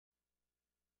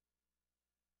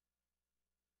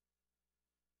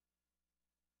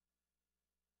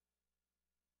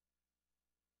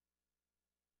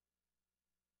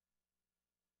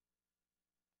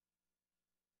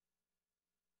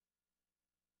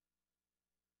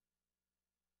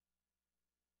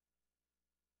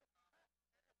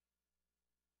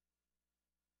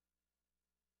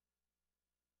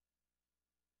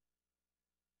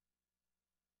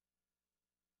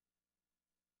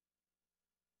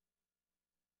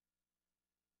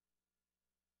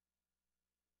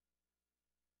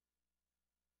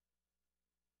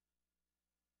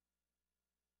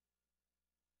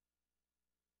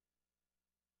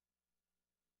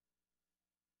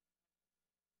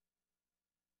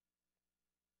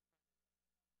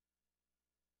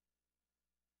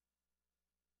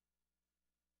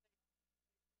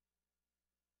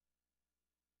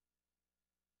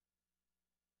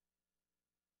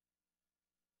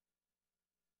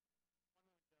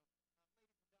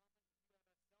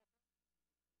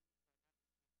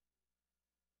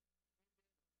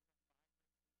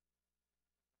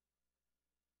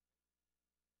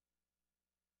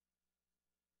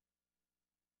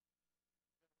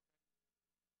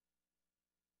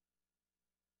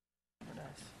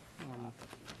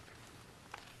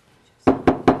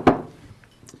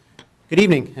Good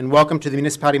evening and welcome to the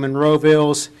Municipality of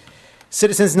Monroeville's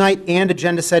Citizens Night and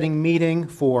Agenda Setting Meeting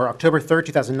for October 3rd,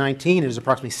 2019. It is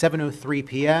approximately 7:03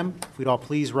 p.m. If we'd all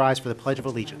please rise for the Pledge of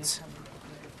Allegiance.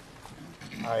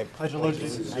 I pledge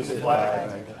allegiance to the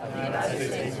flag of the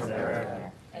United States of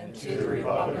America and to the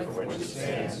republic for which it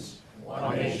stands,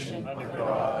 one nation under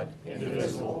God,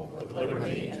 indivisible, with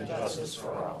liberty and justice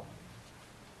for all.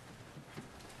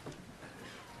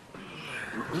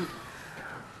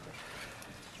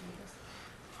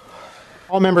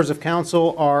 All members of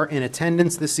council are in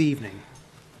attendance this evening.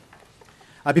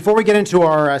 Before we get into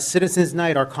our Citizens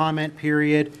Night, our comment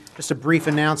period, just a brief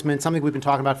announcement, something we've been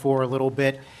talking about for a little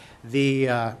bit.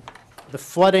 The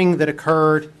flooding that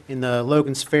occurred in the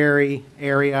Logan's Ferry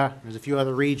area, there's a few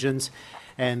other regions,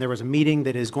 and there was a meeting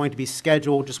that is going to be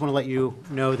scheduled. Just want to let you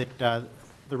know that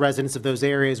the residents of those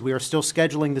areas, we are still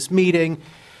scheduling this meeting.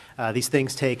 These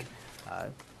things take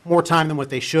more time than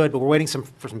what they should, but we're waiting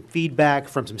for some feedback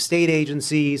from some state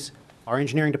agencies. Our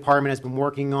engineering department has been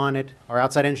working on it. Our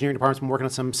outside engineering department's been working on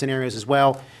some scenarios as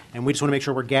well, and we just want to make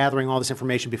sure we're gathering all this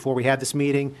information before we have this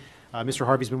meeting. Mr.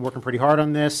 Harvey's been working pretty hard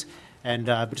on this, and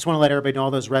we just want to let everybody know, all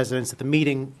those residents, that the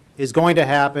meeting is going to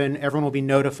happen. Everyone will be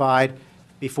notified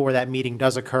before that meeting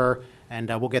does occur, and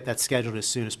we'll get that scheduled as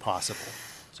soon as possible.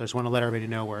 So I just want to let everybody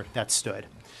know where that stood.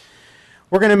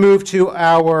 We're going to move to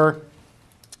our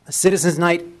Citizens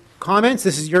Night comments.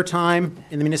 This is your time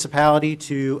in the municipality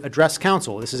to address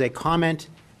council. This is a comment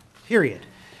period.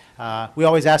 We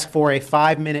always ask for a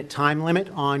 5-minute time limit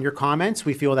on your comments.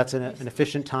 We feel that's an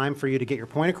efficient time for you to get your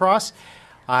point across.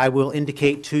 I will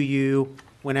indicate to you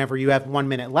whenever you have 1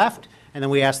 minute left, and then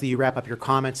we ask that you wrap up your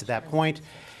comments at that point.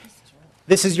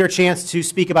 This is your chance to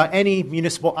speak about any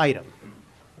municipal item.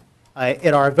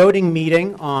 At our voting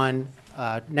meeting on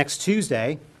next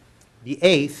Tuesday, the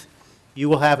 8th, you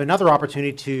will have another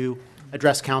opportunity to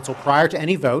address council prior to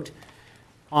any vote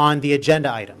on the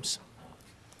agenda items.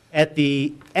 At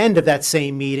the end of that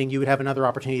same meeting, you would have another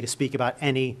opportunity to speak about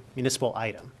any municipal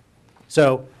item.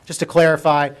 So just to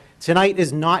clarify, tonight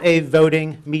is not a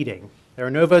voting meeting. There are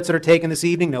no votes that are taken this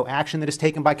evening, no action that is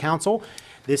taken by council.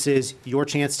 This is your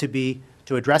chance to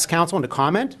address council and to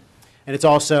comment. And it's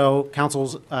also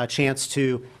council's chance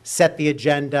to set the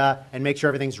agenda and make sure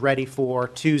everything's ready for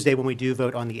Tuesday when we do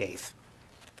vote on the 8th.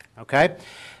 Okay?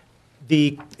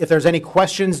 If there's any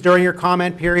questions during your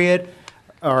comment period,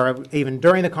 or even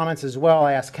during the comments as well,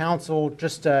 I ask council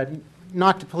just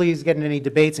not to please get in any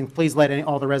debates, and please let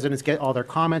all the residents get all their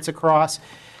comments across.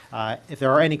 If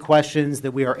there are any questions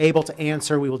that we are able to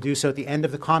answer, we will do so at the end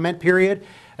of the comment period.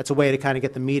 That's a way to kind of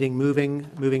get the meeting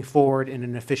moving forward in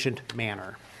an efficient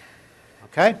manner.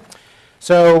 Okay?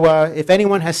 So if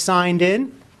anyone has signed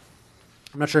in,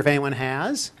 I'm not sure if anyone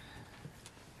has.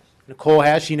 Nicole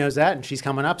has, she knows that, and she's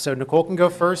coming up, so Nicole can go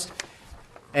first.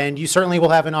 And you certainly will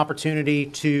have an opportunity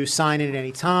to sign in at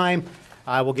any time.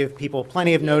 I will give people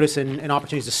plenty of notice and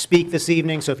opportunities to speak this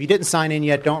evening, so if you didn't sign in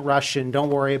yet, don't rush and don't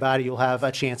worry about it. You'll have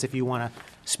a chance if you want to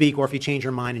speak or if you change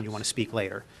your mind and you want to speak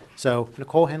later. So,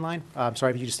 Nicole Henline, I'm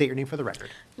sorry, if you just state your name for the record.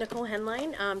 Nicole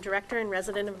Henline, Director and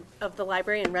resident of the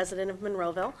library and resident of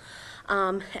Monroeville.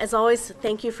 As always,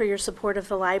 thank you for your support of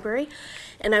the library,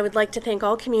 and I would like to thank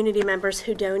all community members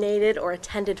who donated or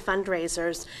attended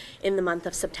fundraisers in the month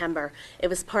of September. It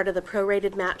was part of the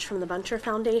prorated match from the Buncher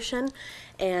Foundation,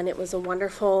 and it was a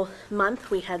wonderful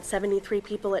month. We had 73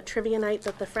 people at Trivia Night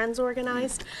that the Friends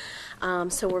organized,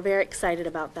 so we're very excited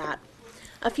about that.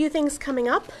 A few things coming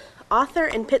up. Author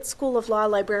and Pitt School of Law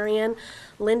librarian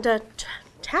Linda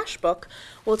Tashbook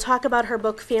will talk about her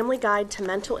book, Family Guide to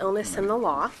Mental Illness and the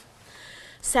Law.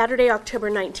 Saturday, October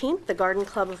 19th, the Garden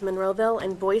Club of Monroeville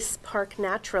and Boyce Park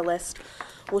Naturalist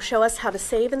will show us how to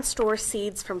save and store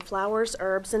seeds from flowers,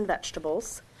 herbs, and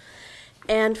vegetables.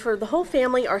 And for the whole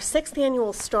family, our 6th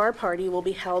annual Star Party will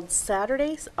be held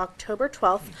Saturday, October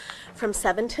 12th from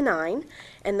 7 to 9,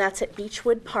 and that's at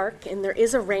Beechwood Park, and there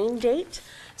is a rain date,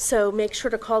 so make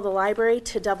sure to call the library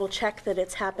to double check that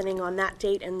it's happening on that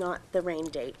date and not the rain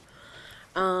date.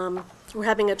 We're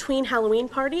having a tween Halloween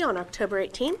party on October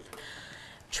 18th.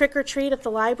 Trick or treat at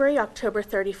the library October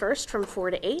 31st from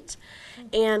 4 to 8.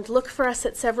 And look for us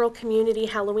at several community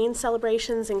Halloween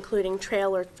celebrations, including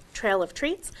Trail of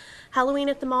Treats, Halloween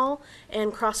at the Mall,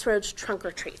 and Crossroads Trunk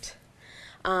or Treat.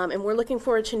 And we're looking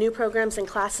forward to new programs and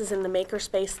classes in the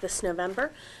Makerspace this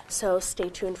November, so stay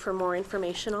tuned for more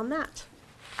information on that.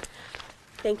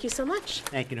 Thank you so much.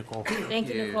 Thank you, Nicole. Thank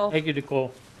you, Nicole. Thank you,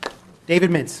 Nicole.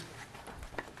 David Mintz.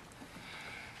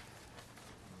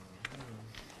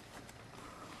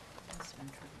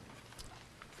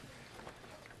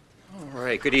 All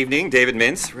right, good evening. David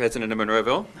Mintz, resident of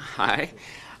Monroeville. Hi.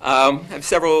 I have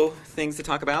several things to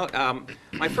talk about.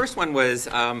 My first one was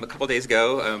a couple days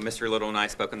ago, Mr. Little and I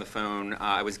spoke on the phone.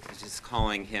 I was just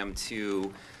calling him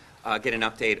to get an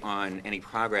update on any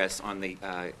progress on the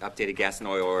updated gas and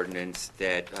oil ordinance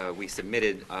that we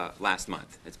submitted last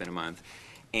month. It's been a month.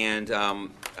 And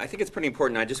I think it's pretty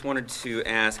important. I just wanted to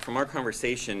ask, from our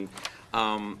conversation,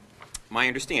 my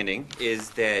understanding is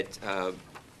that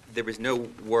there was no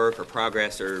work or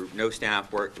progress or no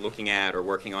staff work looking at or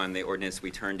working on the ordinance we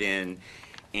turned in.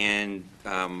 And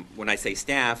when I say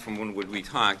staff, from when would we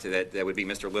talk to that would be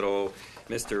Mr. Little,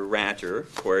 Mr. Ratcher,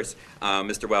 of course,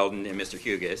 Mr. Weldon, and Mr.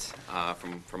 Hughes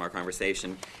from our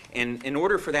conversation. And in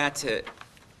order for that to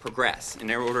progress, in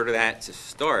order for that to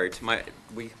start,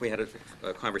 we had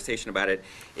a conversation about it,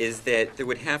 is that there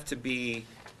would have to be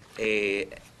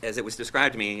as it was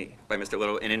described to me by Mr.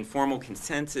 Little, an informal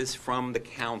consensus from the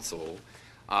council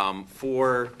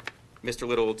for Mr.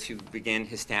 Little to begin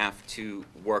his staff to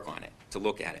work on it, to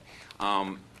look at it.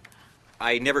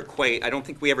 I don't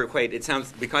think we ever quite, it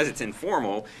sounds, because it's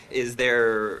informal, is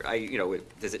there,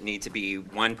 does it need to be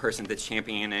one person that's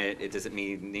championing it? Does it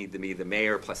need to be the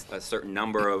mayor plus a certain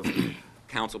number of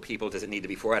council people? Does it need to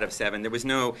be 4 out of 7? There was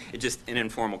it's just an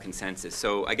informal consensus.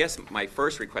 So I guess my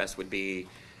first request would be,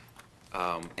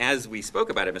 as we spoke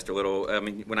about it, Mr. Little,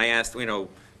 when I asked,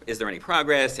 is there any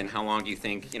progress and how long do you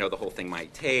think, the whole thing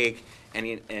might take?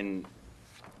 And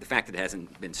the fact that it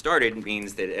hasn't been started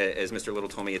means that, as Mr. Little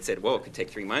told me, it said, well, it could take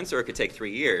 3 months or it could take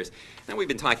 3 years. And we've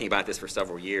been talking about this for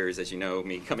several years, as you know,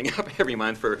 me coming up every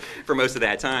month for most of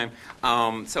that time.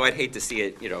 So I'd hate to see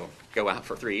it, go out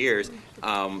for 3 years.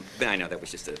 But I know that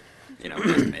was just a,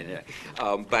 estimate.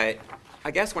 But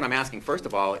I guess what I'm asking, first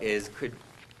of all, is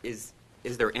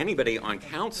there anybody on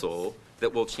council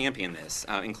that will champion this,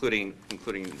 including the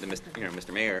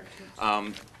Mr. Mayor?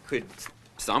 Could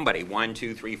somebody, 1,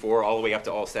 2, 3, 4, all the way up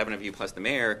to all 7 of you plus the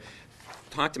mayor,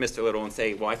 talk to Mr. Little and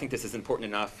say, well, I think this is important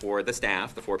enough for the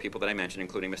staff, the 4 people that I mentioned,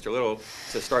 including Mr. Little,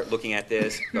 to start looking at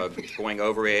this, going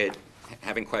over it,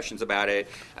 having questions about it.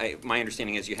 My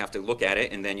understanding is you have to look at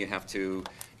it, and then you have to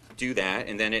do that,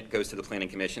 and then it goes to the Planning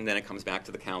Commission, then it comes back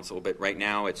to the council. But right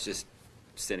now, it's just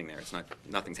sitting there.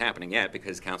 Nothing's happening yet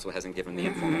because council hasn't given the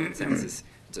informal consensus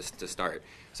to start.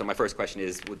 So my first question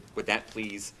is, would that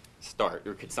please start,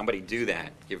 or could somebody do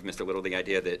that? Give Mr. Little the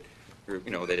idea that,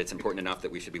 that it's important enough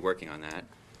that we should be working on that.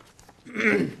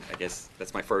 I guess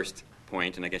that's my first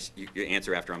point, and I guess you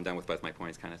answer after I'm done with both my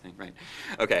points, kind of thing, right?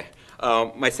 Okay.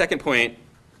 My second point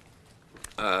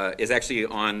is actually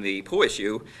on the pool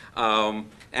issue.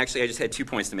 Actually, I just had 2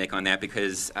 points to make on that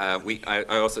because I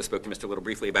also spoke to Mr. Little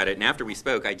briefly about it, and after we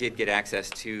spoke, I did get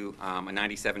access to a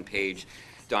 97-page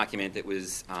document that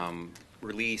was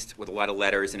released with a lot of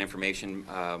letters and information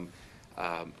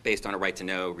based on a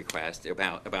right-to-know request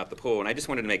about the pool. And I just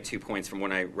wanted to make 2 points from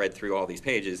when I read through all these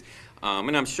pages.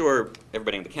 And I'm sure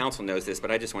everybody in the council knows this,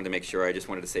 but I just wanted to make sure. I just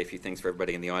wanted to say a few things for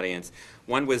everybody in the audience.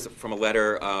 One was from a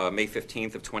letter May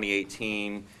 15th of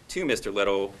 2018 to Mr.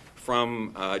 Little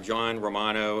from John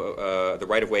Romano, the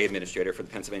right-of-way administrator for the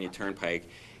Pennsylvania Turnpike.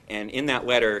 And in that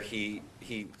letter, he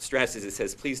stresses, it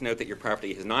says, please note that your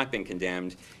property has not been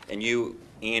condemned and you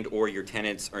and or your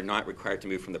tenants are not required to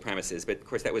move from the premises. But of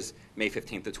course, that was May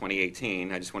 15th of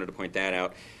 2018. I just wanted to point that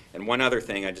out. And one other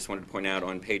thing I just wanted to point out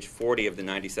on page 40 of the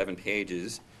 97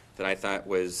 pages that I thought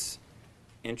was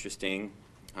interesting,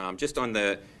 just on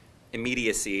the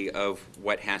immediacy of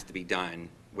what has to be done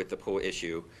with the pool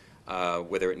issue,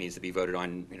 whether it needs to be voted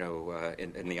on,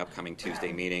 in the upcoming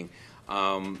Tuesday meeting.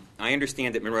 I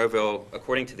understand that Monroeville,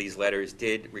 according to these letters,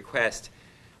 did request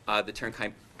the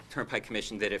Turnpike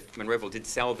Commission that if Monroeville did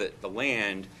sell the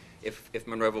land, if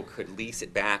Monroeville could lease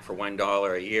it back for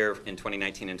 $1 a year in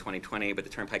 2019 and 2020, but the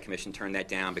Turnpike Commission turned that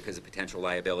down because of potential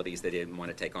liabilities they didn't want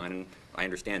to take on, and I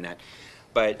understand that.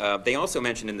 But they also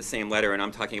mentioned in the same letter, and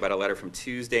I'm talking about a letter from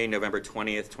Tuesday, November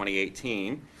 20th,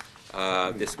 2018.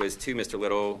 This was to Mr.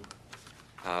 Little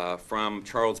from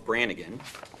Charles Brannigan.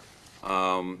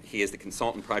 He is the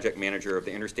consultant project manager of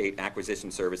the Interstate Acquisition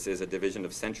Services, a division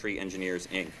of Century Engineers,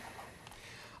 Inc.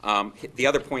 The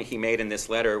other point he made in this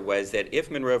letter was that if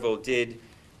Monroeville did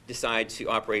decide to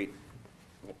operate,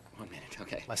 1 minute,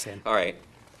 okay. Less than. All right.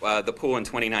 The pool in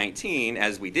 2019,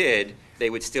 as we did,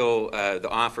 they would still, the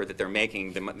offer that they're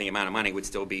making, the amount of money would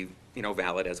still be,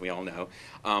 valid, as we all know.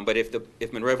 But if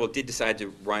Monroeville did decide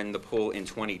to run the pool in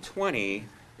 2020,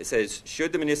 it says,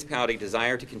 should the municipality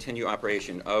desire to continue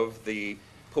operation of the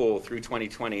pool through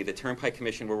 2020, the Turnpike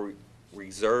Commission will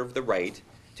reserve the right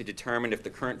to determine if the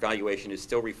current valuation is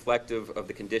still reflective of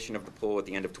the condition of the pool at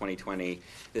the end of 2020.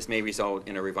 This may result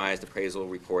in a revised appraisal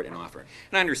report and offer.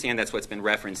 And I understand that's what's been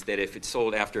referenced, that if it's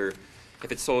sold after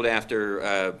if it's sold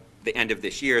after the end of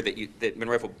this year, that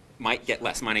Monroeville might get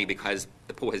less money because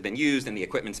the pool has been used and the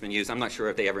equipment's been used. I'm not sure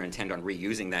if they ever intend on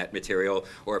reusing that material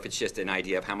or if it's just an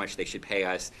idea of how much they should pay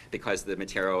us because the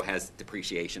material has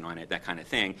depreciation on it, that kind of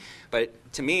thing. But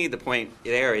to me, the point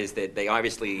there is that they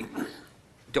obviously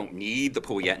don't need the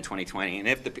pool yet in 2020, and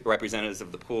if the representatives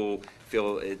of the pool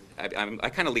feel it, I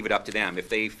kind of leave it up to them. If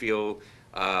they feel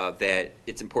that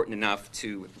it's important enough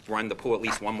to run the pool at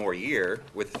least one more year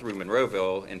through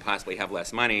Monroeville and possibly have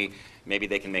less money, maybe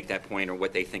they can make that point or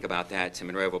what they think about that to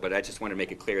Monroeville. But I just want to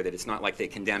make it clear that it's not like they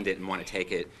condemned it and want to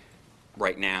take it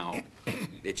right now.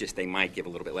 It's just they might give a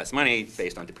little bit less money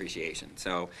based on depreciation.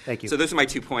 So, Thank you. So those are my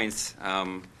 2 points.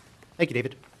 Thank you,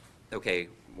 David. Okay,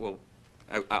 well,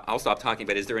 I'll stop talking,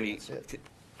 but is there any...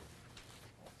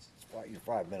 Your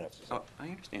 5 minutes. Oh, I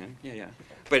understand, yeah.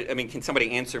 But, I mean, can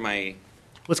somebody answer my...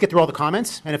 Let's get through all the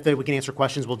comments, and if we can answer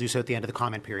questions, we'll do so at the end of the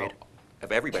comment period.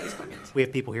 of everybody's comments? We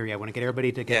have people here, yeah. I want to get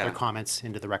everybody to get their Yeah. comments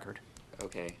into the record.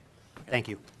 Okay. Thank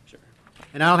you. Sure.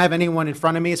 And I don't have anyone in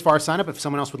front of me as far as sign up. If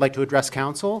someone else would like to address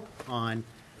council on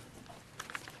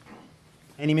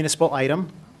any municipal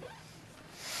item,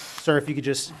 sir, if you could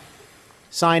just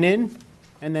sign in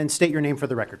and then state your name for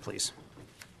the record, please.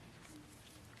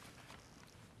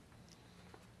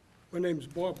 My name's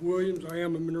Bob Williams. I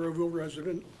am a Monroeville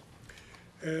resident.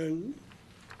 And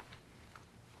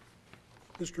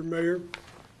Mr. Mayor,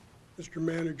 Mr.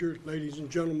 Manager, ladies and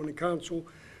gentlemen of council,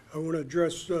 I want to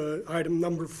address item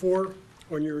number 4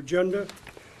 on your agenda,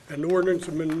 an ordinance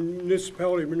of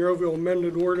municipality of Monroeville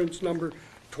amended ordinance number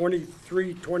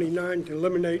 2329 to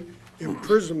eliminate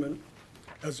imprisonment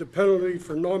as a penalty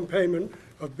for non-payment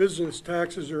of business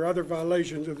taxes or other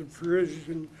violations of the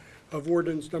provision of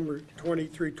ordinance number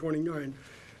 2329.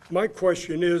 My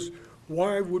question is,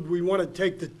 why would we want to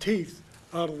take the teeth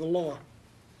out of the law?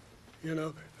 You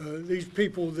know, these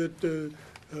people that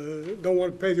don't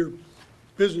want to pay their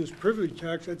business privilege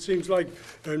tax, it seems like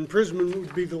imprisonment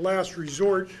would be the last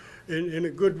resort in a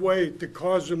good way to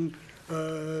cause them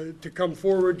to come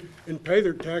forward and pay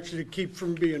their taxes to keep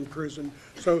from being in prison.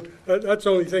 So that's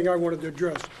the only thing I wanted to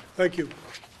address. Thank you.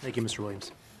 Thank you, Mr.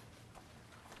 Williams.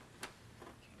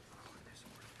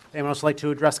 Anyone else like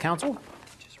to address council?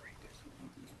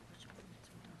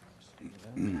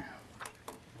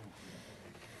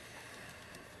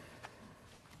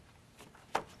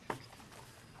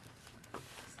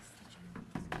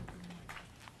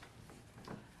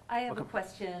 I have a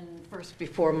question first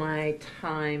before my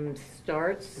time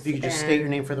starts. If you could just state your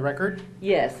name for the record.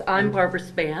 Yes, I'm Barbara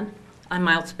Spann. I'm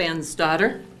Miles Spann's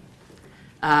daughter.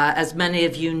 As many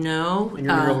of you know, And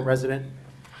you're a Monroeville resident?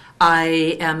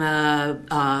 I am a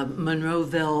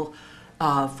Monroeville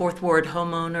 4th Ward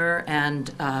homeowner and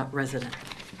resident.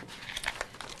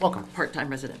 Welcome. Part-time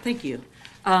resident. Thank you.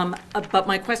 But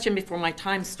my question before my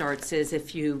time starts is,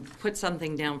 if you put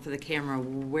something down for the camera,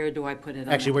 where do I put it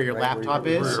on? Actually, where your laptop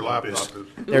is, Where your laptop is.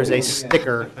 there's a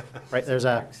sticker, right? There's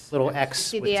a little X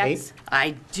See with the tape. X?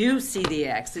 I do see the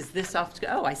X. Is this off?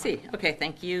 Oh, I see. Okay,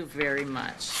 thank you very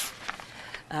much.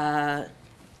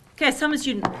 Okay, some of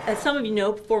you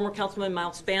know, former Councilman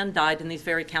Miles Spann died in these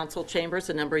very council chambers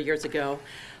a number of years ago.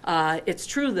 It's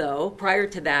true, though, prior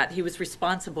to that, he was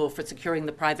responsible for securing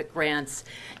the private grants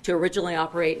to originally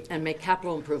operate and make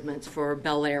capital improvements for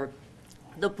Bel Air,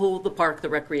 the pool, the park, the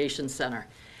recreation center.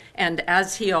 And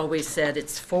as he always said,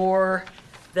 it's for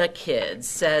the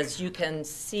kids. As you can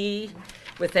see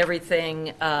with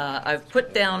everything I've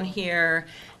put down here,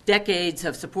 decades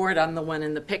of support. I'm the one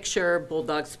in the picture.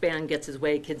 Bulldog Spann gets his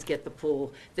way, kids get the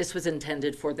pool. This was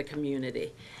intended for the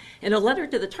community. In a letter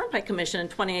to the Turnpike Commission in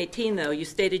 2018, though, you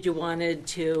stated you wanted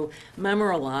to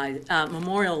memorialize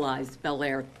Bel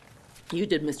Air. You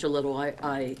did, Mr. Little,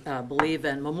 I believe,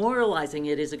 and memorializing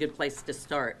it is a good place to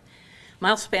start.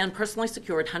 Miles Spann personally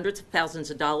secured hundreds of thousands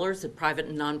of dollars in private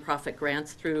and nonprofit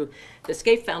grants through the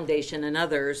Escape Foundation and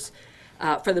others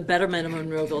for the betterment of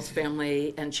Monroeville's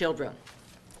family and children.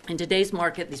 In today's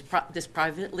market, this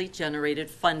privately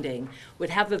generated funding would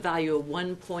have a value of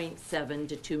 $1.7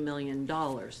 to $2 million.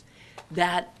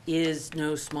 That is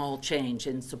no small change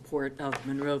in support of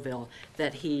Monroeville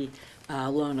that he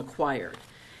alone acquired.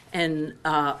 In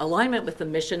alignment with the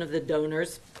mission of the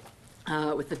donors,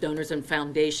 with the donors and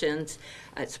foundations,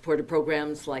 it supported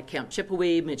programs like Camp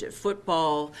Chippewa, midget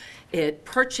football. It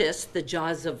purchased the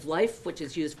Jaws of Life, which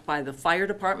is used by the fire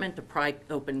department to pry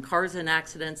open cars in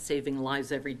accidents, saving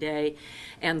lives every day.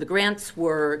 And the grants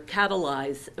were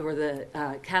catalyst for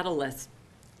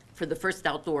the first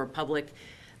outdoor public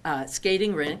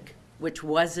skating rink, which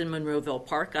was in Monroeville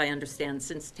Park, I understand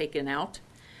since taken out.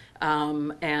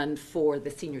 and for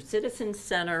the Senior Citizens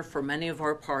Center, for many of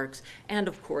our parks, and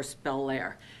of course, Bel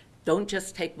Air. Don't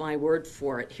just take my word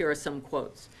for it. Here are some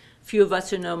quotes. Few of us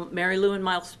who know Mary Lou and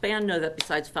Miles Spann know that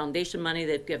besides foundation money,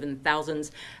 they've given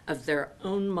thousands of their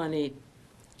own money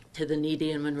to the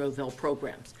needy in Monroeville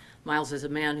programs. Miles is a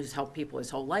man who's helped people his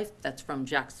whole life. That's from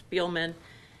Jack Spielman.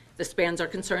 The Spanns are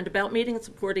concerned about meeting and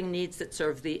supporting needs that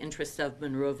serve the interests of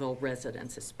Monroeville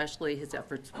residents, especially his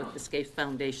efforts with the Scaife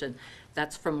Foundation.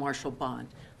 That's from Marshall Bond.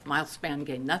 Miles Spann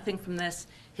gained nothing from this.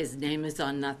 His name is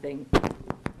on nothing.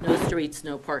 No streets,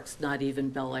 no parks, not even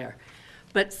Bel Air.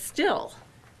 But still,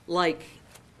 like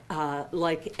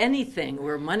anything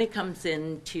where money comes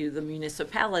into the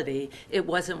municipality, it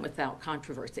wasn't without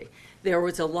controversy. There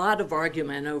was a lot of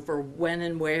argument over when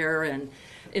and where and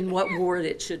in what ward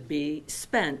it should be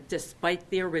spent, despite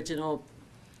the original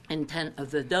intent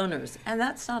of the donors. And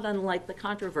that's not unlike the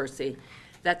controversy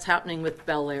that's happening with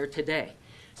Bel Air today.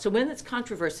 So when this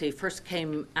controversy first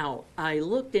came out, I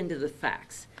looked into the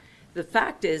facts. The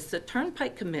fact is the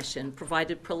Turnpike Commission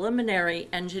provided preliminary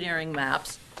engineering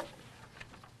maps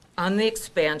on the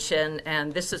expansion,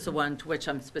 and this is the one to which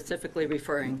I'm specifically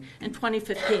referring, in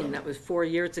 2015. That was 4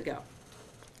 years ago.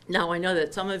 Now, I know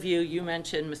that some of you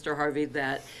mentioned, Mr. Harvey,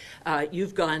 that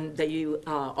you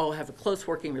all have a close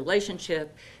working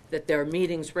relationship, that there are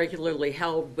meetings regularly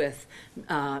held with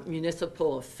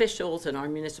municipal officials in our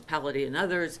municipality and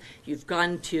others. You've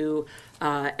gone to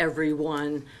every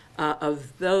one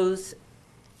of those,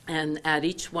 and at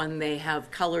each one they have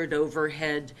colored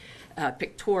overhead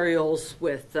pictorials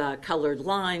with colored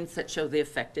lines that show the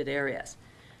affected areas.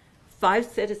 5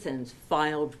 citizens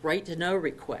filed right-to-know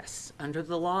requests under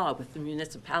the law with the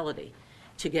municipality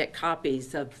to get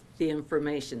copies of the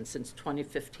information since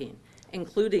 2015,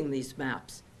 including these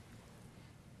maps.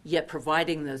 Yet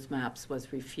providing those maps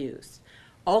was refused.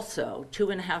 Also,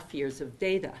 2.5 years of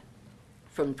data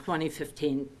from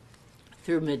 2015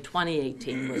 through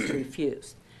mid-2018 was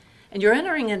refused. And you're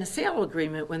entering in a sale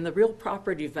agreement when the real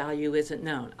property value isn't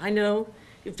known. I know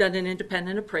you've done an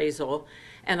independent appraisal,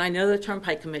 and I know the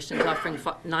Turnpike Commission is offering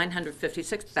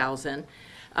 $956,000.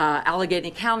 Allegheny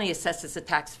County assesses the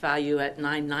tax value at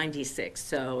 $996,000,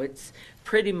 so it's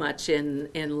pretty much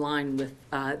in line with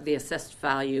the assessed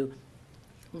value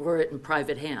were it in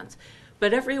private hands.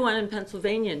 But everyone in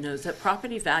Pennsylvania knows that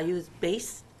property value is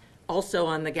based also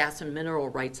on the gas and mineral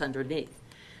rights underneath.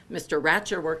 Mr.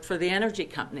 Ratcher worked for the energy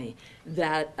company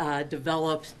that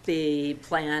developed the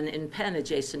plan in Penn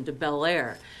adjacent to Bel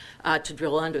Air to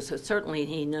drill under, so certainly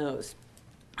he knows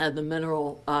the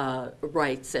mineral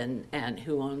rights and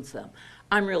who owns them.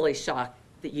 I'm really shocked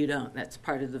that you don't. That's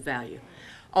part of the value.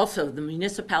 Also, the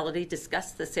municipality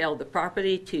discussed the sale of the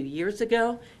property 2 years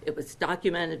ago. It was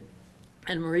documented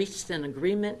and reached an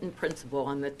agreement in principle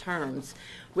on the terms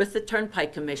with the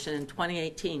Turnpike Commission in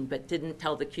 2018, but didn't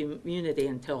tell the community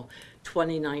until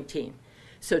 2019.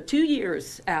 So 2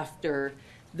 years after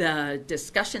the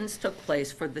discussions took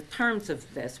place for the terms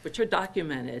of this, which are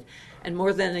documented, and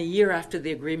more than a year after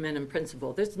the agreement in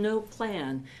principle, there's no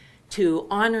plan to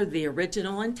honor the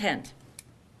original intent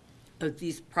of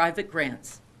these private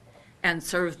grants and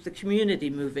serve the community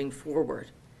moving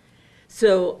forward.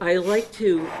 So I like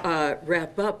to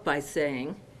wrap up by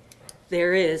saying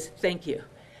there is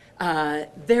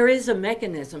a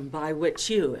mechanism by which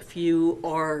if you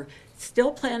are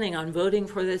still planning on voting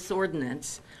for this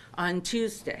ordinance on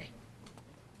Tuesday,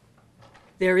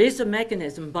 there is a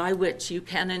mechanism by which you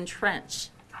can entrench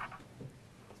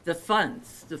the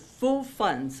funds, the full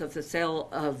funds of the sale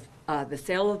of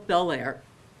Bel Air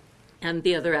and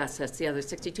the other assets, the other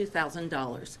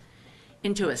 $62,000,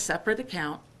 into a separate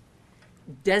account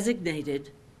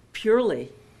designated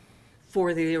purely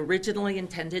for the originally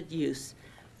intended use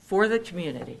for the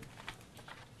community,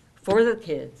 for the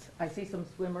kids. I see some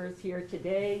swimmers here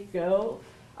today.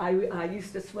 I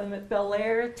used to swim at Bel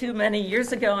Air too many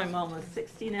years ago. I'm almost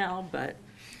 60 now, but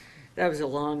that was a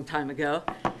long time ago.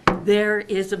 There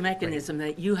is a mechanism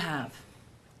that you have.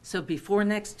 So before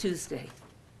next Tuesday,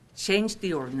 change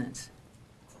the ordinance,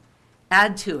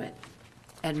 add to it,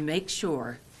 and make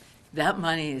sure that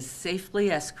money is safely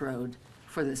escrowed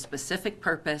for the specific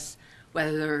purpose,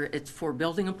 whether it's for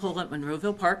building a pool at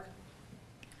Monroeville Park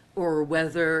or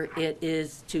whether it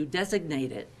is to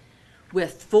designate it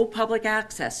with full public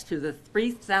access to the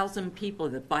 3,000 people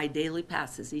that buy daily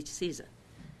passes each season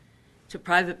to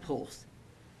private pools.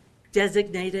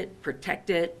 Designate it, protect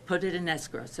it, put it in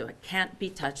escrow so it can't be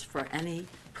touched for any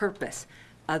purpose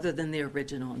other than the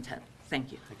original intent.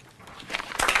 Thank you. Thank you.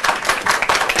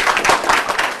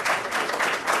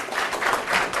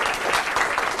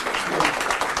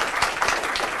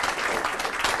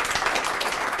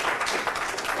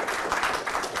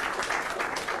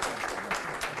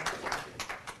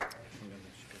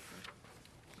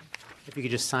 If you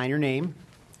could just sign your name.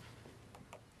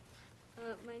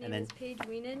 My And name then- is Paige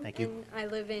Weenan, Thank you. and I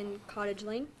live in Cottage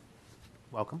Lane.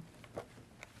 Welcome.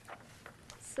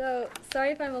 So,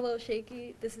 sorry if I'm a little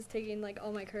shaky. This is taking like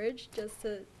all my courage just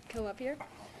to come up here.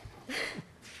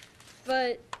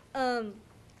 But I'm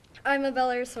a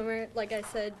Bel Air swimmer, like I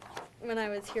said when I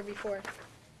was here before.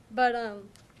 But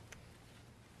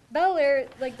Bel Air,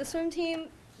 like the swim team,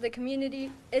 the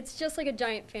community, it's just like a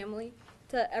giant family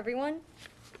to everyone.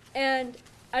 And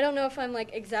I don't know if I'm like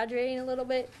exaggerating a little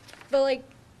bit, but like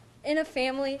in a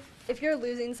family, if you're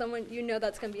losing someone, you know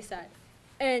that's gonna be sad.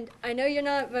 And I know you're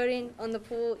not voting on the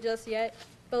pool just yet,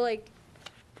 but like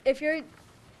if you're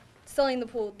selling the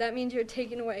pool, that means you're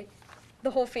taking away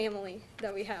the whole family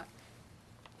that we have.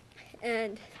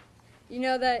 And you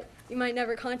know that you might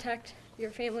never contact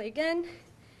your family again,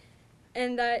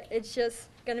 and that it's just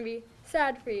gonna be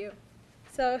sad for you.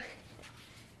 So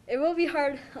it will be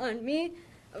hard on me,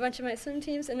 a bunch of my swim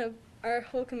teams, and our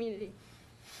whole community.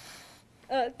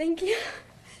 Thank you.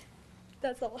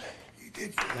 That's all.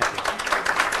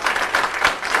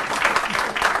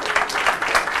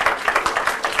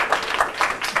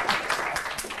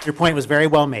 Your point was very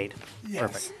well made. Yes.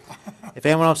 Perfect. If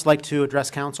anyone else would like to address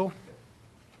council?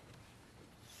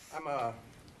 I'm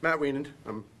Matt Weenan.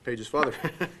 I'm Paige's father.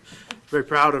 Very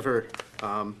proud of her.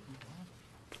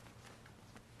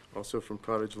 Also from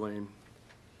Cottage Lane.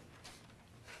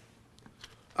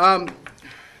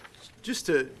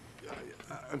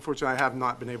 Unfortunately, I have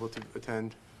not been able to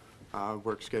attend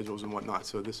work schedules and whatnot,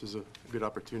 so this is a good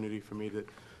opportunity for me to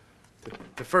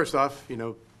first off,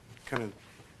 kind of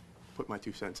put my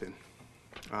 2 cents in.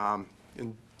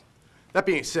 And that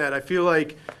being said, I feel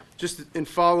like just in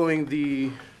following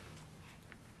the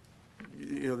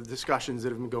discussions that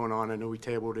have been going on, I know we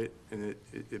tabled it and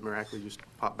it miraculously just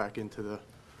popped back into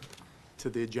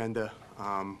the agenda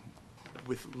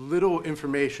with little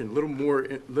information,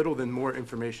 little than more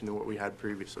information than what we had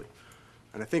previously.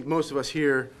 And I think most of us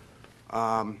here,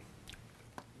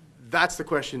 that's the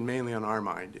question mainly on our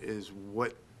mind is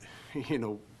what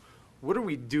are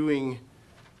we doing?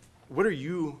 What are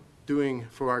you doing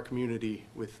for our community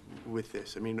with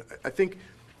this? I mean, I think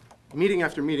meeting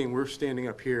after meeting, we're standing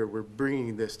up here, we're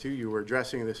bringing this to you, we're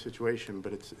addressing this situation,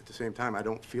 but it's, at the same time, I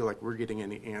don't feel like we're getting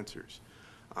any answers.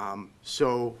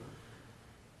 So,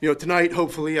 tonight,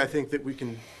 hopefully, I think that we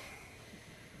can,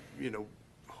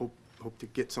 hope to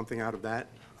get something out of that.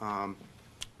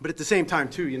 But at the same time,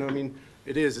 too,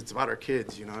 it's about our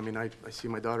kids, I see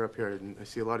my daughter up here, and I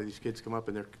see a lot of these kids come up,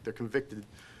 and they're convicted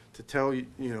to tell,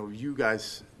 you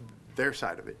guys their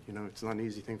side of it. It's not an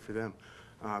easy thing for them.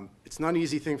 It's not an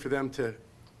easy thing for them to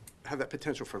have that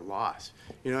potential for loss.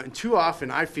 And too often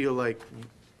I feel like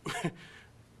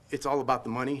it's all about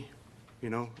the money,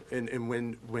 and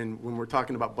when we're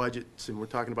talking about budgets and we're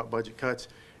talking about budget cuts,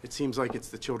 it seems like it's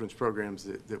the children's programs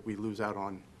that we lose out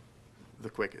on the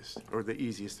quickest or the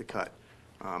easiest to cut.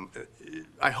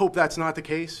 I hope that's not the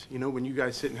case, when you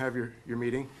guys sit and have your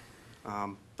meeting.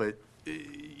 But,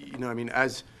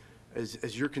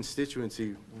 as your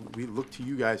constituency, we look to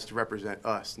you guys to represent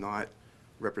us, not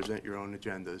represent your own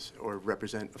agendas or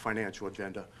represent a financial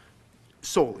agenda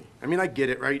solely. I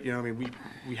get it, right?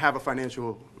 We have a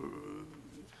financial,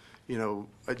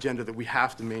 agenda that we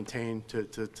have to maintain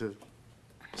to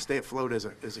stay afloat as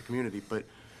a community. But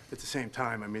at the same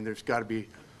time, there's got to be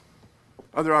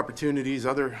other opportunities,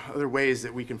 other ways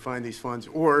that we can find these funds,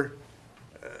 or,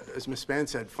 as Ms. Spann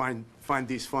said, find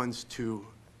these funds to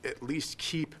at least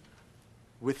keep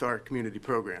with our community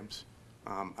programs.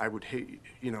 I would hate,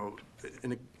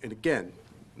 and again,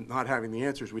 not having the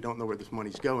answers, we don't know where this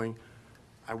money's going.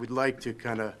 I would like to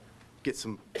kind of get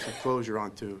some closure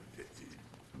onto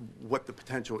what the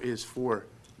potential is for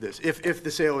this. If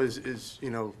the sale is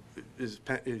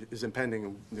impending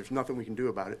and there's nothing we can do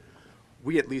about it,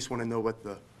 we at least want to know what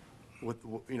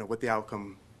the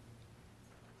outcome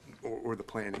or the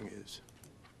planning is.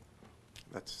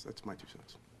 That's my 2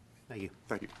 cents. Thank you.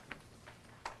 Thank you.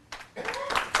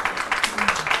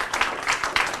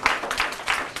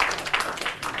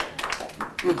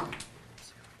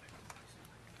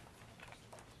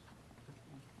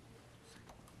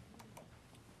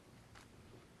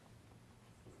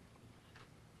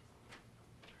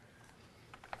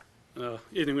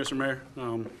 Evening, Mr. Mayor,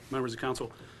 members of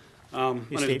council. My name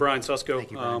is Steve. Brian Susko.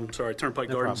 Thank you, Brian. Sorry, Turnpike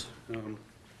No Gardens.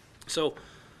 So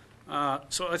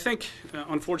I think,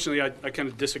 unfortunately, I kind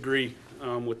of disagree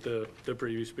with the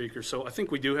previous speaker. So I think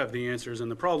we do have the answers,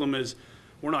 and the problem is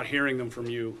we're not hearing them from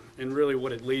you, and really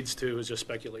what it leads to is just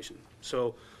speculation.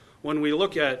 So when we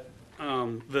look at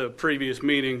the previous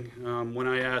meeting, when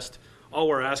I asked, all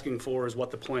we're asking for is what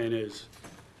the plan is.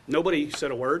 Nobody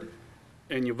said a word.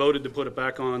 and you voted to put it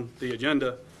back on the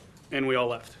agenda, and we all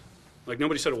left. Like,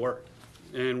 nobody said a word.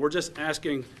 And we're just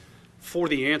asking for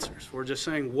the answers. We're just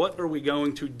saying, what are we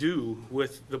going to do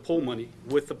with the pool money,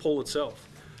 with the pool itself?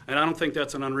 And I don't think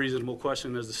that's an unreasonable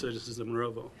question as the citizens of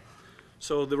Monroeville.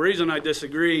 So the reason I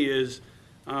disagree is,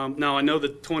 now I know the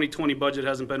 2020 budget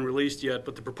hasn't been released yet,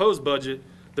 but the proposed budget,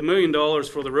 the $1 million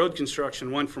for the road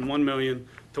construction went from $1 million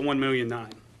to $1.9 million.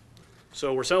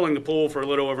 So we're selling the pool for a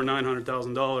little over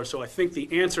 $900,000. So I think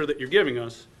the answer that you're giving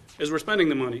us is we're spending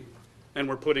the money and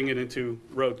we're putting it into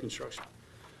road construction.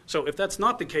 So if that's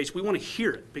not the case, we want to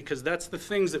hear it, because that's the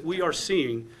things that we are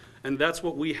seeing, and that's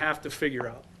what we have to figure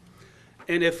out.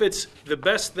 And if it's the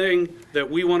best thing that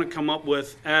we want to come up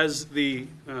with as the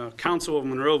Council of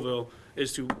Monroeville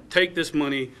is to take this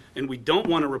money and we don't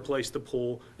want to replace the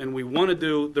pool and we want to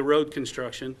do the road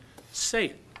construction, say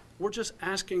it. We're just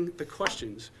asking the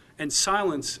questions, and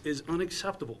silence is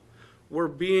unacceptable.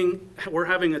 We're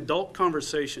having adult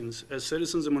conversations as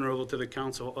citizens of Monroeville to the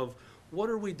council of what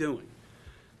are we doing?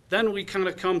 Then we kind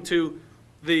of come to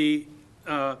the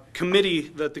committee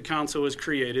that the council has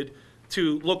created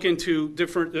to look into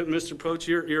different, Mr. Poach,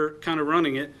 you're kind of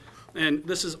running it, and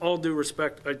this is all due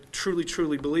respect, I truly,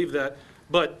 truly believe that,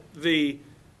 but the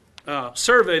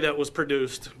survey that was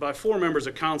produced by 4 members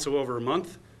of council over a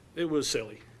month, it was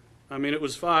silly. I mean, it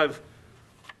was 5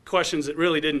 questions that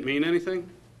really didn't mean anything.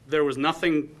 There was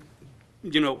nothing,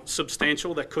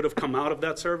 substantial that could have come out of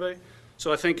that survey.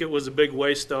 So I think it was a big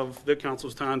waste of the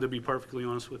council's time, to be perfectly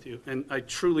honest with you. And I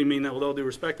truly mean that with all due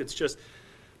respect. It's just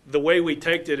the way we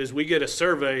take it is we get a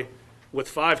survey with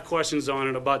 5 questions on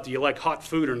it about do you like hot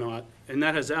food or not, and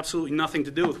that has absolutely nothing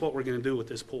to do with what we're going to do with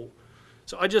this pool.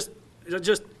 So I just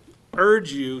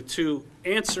urge you to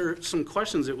answer some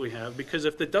questions that we have, because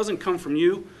if it doesn't come from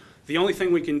you, the only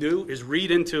thing we can do is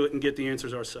read into it and get the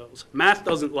answers ourselves. Math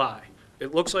doesn't lie.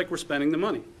 It looks like we're spending the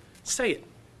money. Say it.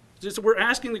 Just, we're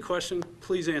asking the question,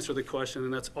 please answer the question,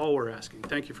 and that's all we're asking.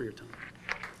 Thank you for your time.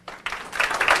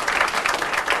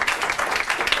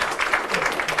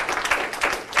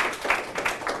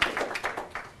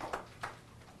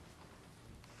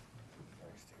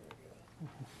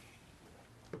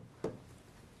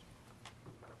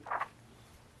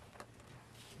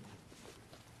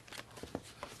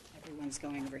 Everyone's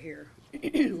going over here.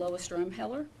 Lois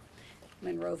Drumheller,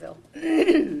 Monroeville.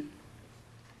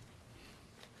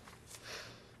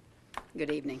 Good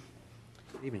evening.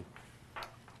 Good evening.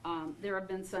 There have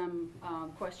been some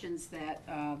questions that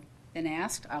been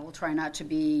asked. I will try not to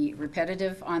be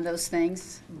repetitive on those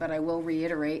things, but I will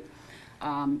reiterate.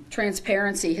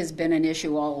 Transparency has been an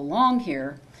issue all along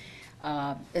here.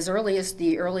 As early as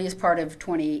the earliest part of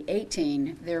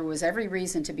 2018, there was every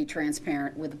reason to be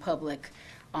transparent with the public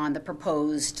on the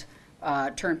proposed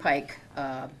turnpike,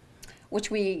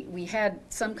 which we had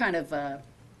some kind of a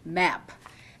map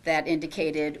that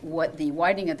indicated what the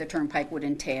widening of the turnpike would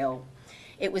entail.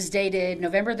 It was dated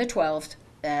November the 12th,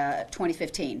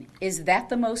 2015. Is that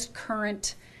the most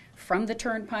current from the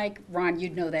turnpike? Ron,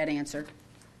 you'd know that answer.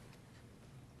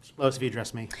 Lois, if you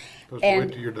address me.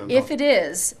 And if it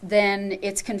is, then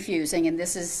it's confusing, and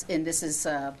this is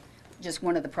just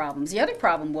one of the problems. The other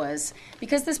problem was,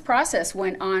 because this process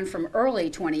went on from early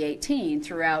 2018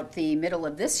 throughout the middle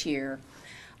of this year,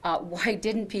 why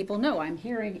didn't people know? I'm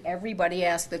hearing everybody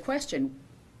ask the question.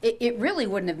 It really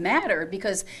wouldn't have mattered,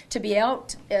 because to be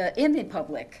out in the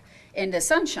public, in the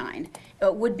sunshine,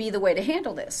 would be the way to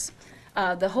handle this.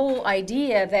 The whole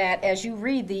idea that, as you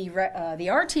read, the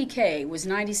RTK was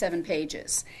 97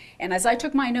 pages. And as I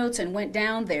took my notes and went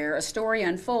down there, a story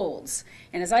unfolds.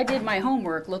 And as I did my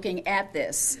homework looking at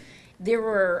this, there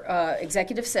were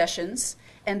executive sessions,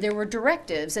 and there were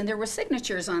directives, and there were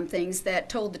signatures on things that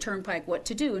told the turnpike what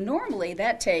to do. Normally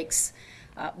that takes,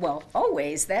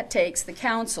 always that takes the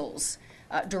council's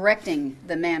directing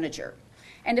the manager.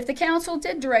 And if the council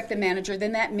did direct the manager,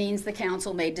 then that means the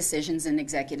council made decisions in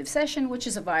executive session, which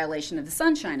is a violation of the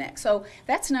Sunshine Act. So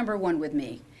that's number one with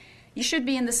me. You should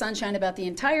be in the sunshine about the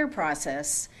entire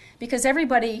process, because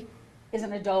everybody is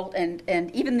an adult, and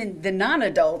even the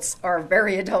non-adults are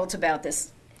very adult about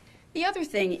this. The other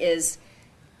thing is,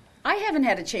 I haven't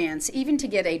had a chance even to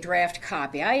get a draft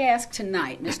copy. I asked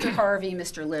tonight, Mr. Harvey,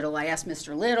 Mr. Little, I asked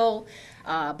Mr. Little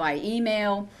by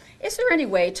email, is there any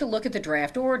way to look at the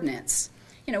draft ordinance?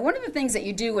 You know, one of the things that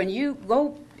you do when you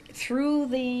go through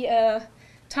the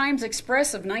Times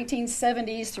Express of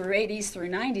 1970s through 80s through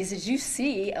 90s is you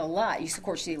see a lot. You, of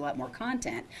course, see a lot more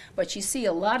content, but you see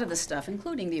a lot of the stuff,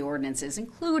 including the ordinances,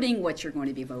 including what you're going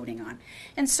to be voting on.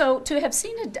 And so to have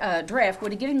seen a draft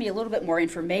would have given me a little bit more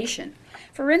information.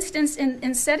 For instance,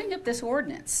 in setting up this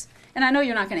ordinance, and I know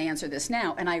you're not going to answer this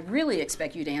now, and I really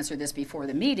expect you to answer this before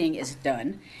the meeting is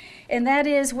done, and that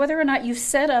is whether or not you've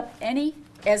set up any,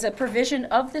 as a provision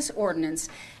of this ordinance,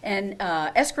 an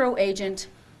escrow agent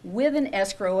with an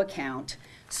escrow account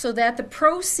so that the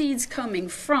proceeds coming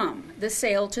from the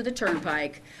sale to the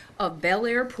Turnpike of Bel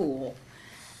Air Pool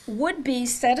would be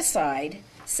set aside,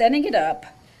 setting it up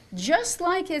just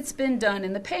like it's been done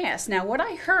in the past. Now, what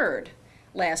I heard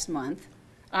last month,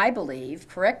 I believe,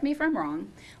 correct me if I'm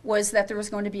wrong, was that there was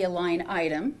going to be a line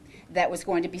item that was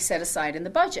going to be set aside in the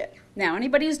budget. Now,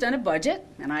 anybody who's done a budget,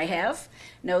 and I have,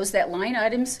 knows that line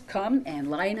items come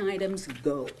and line items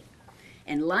go.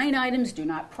 And line items do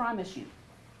not promise you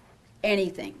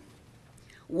anything.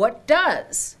 What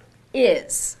does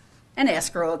is an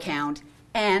escrow account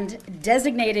and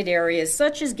designated areas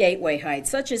such as Gateway Heights,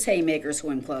 such as Haymaker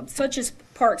Swim Club, such as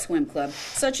Park Swim Club,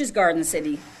 such as Garden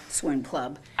City Swim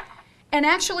Club, and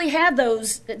actually have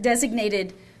those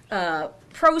designated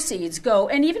proceeds go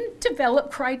and even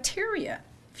develop criteria.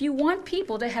 If you want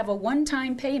people to have a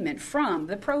one-time payment from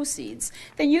the proceeds,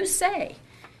 then you say,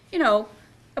 you know,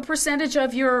 a percentage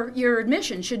of your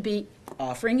admission should be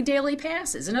offering daily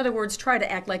passes. In other words, try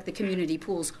to act like the community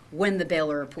pools when the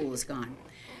Bel Air Pool is gone.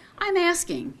 I'm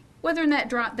asking whether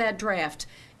that draft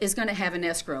is going to have an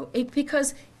escrow,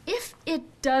 because if it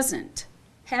doesn't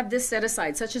have this set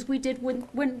aside, such as we did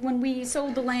when we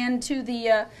sold the land to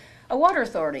the water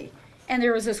authority, and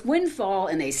there was this windfall,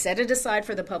 and they set it aside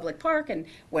for the public park, and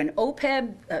when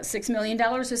OPEB, $6 million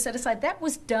was set aside, that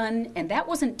was done, and that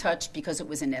wasn't touched because it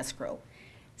was in escrow.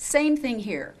 Same thing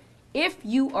here. If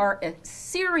you are a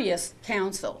serious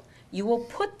council, you will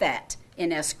put that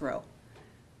in escrow.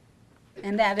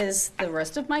 And that is the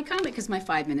rest of my comment, because my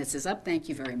 5 minutes is up. Thank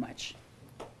you very much.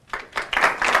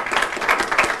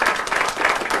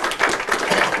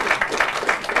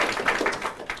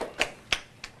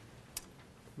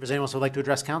 Does anyone else would like to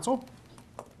address council?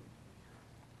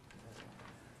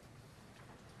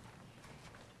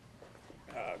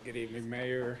 Good evening,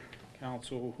 Mayor,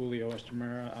 Council, Julio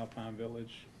Estamera, Alpine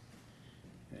Village.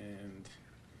 And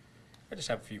I just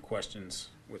have a few questions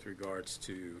with regards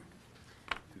to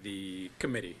the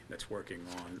committee that's working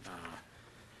on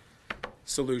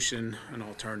solution, an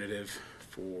alternative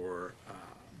for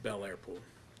Bel Air Pool.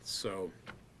 So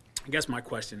I guess my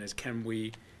question is, can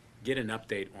we get an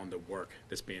update on the work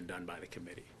that's being done by the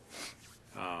committee?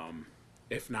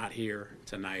 If not here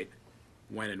tonight,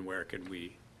 when and where could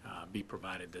we be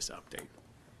provided this update?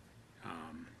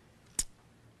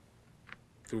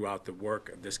 Throughout the work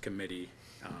of this committee,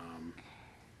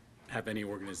 have any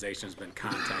organizations been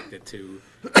contacted to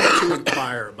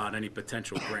inquire about any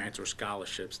potential grants or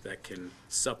scholarships that can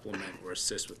supplement or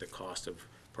assist with the cost of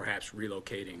perhaps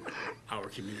relocating our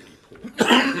community pool?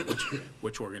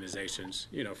 Which organizations,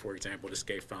 you know, for example, the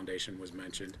Skate Foundation was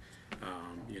mentioned,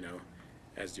 you know,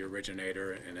 as the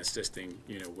originator and assisting,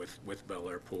 you know, with Bel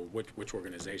Air Pool. Which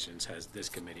organizations has this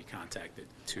committee contacted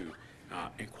to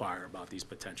inquire about these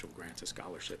potential grants and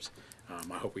scholarships?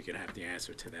 I hope we can have the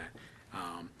answer to that.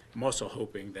 I'm also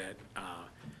hoping that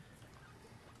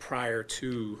prior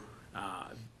to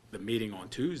the meeting on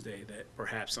Tuesday, that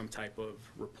perhaps some type of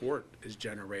report is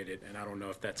generated, and I don't know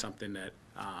if that's something that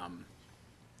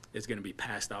is going to be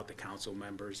passed out to council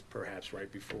members, perhaps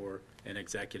right before an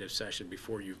executive session,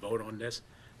 before you vote on this.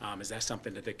 Is that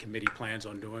something that the committee plans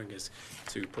on doing, is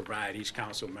to provide each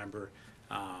council member,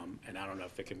 and I don't know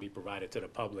if it can be provided to the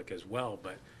public as well,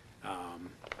 but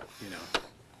you know,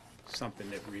 something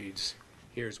that reads,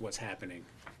 here's what's happening,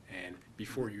 and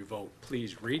before you vote,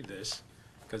 please read this,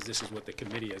 because this is what the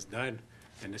committee has done,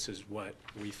 and this is what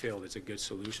we feel is a good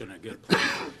solution, a good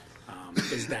plan.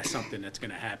 Is that something that's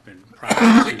going to happen prior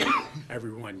to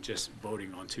everyone just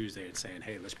voting on Tuesday and saying,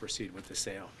 hey, let's proceed with the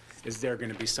sale? Is there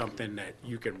going to be something that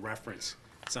you can reference,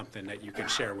 something that you can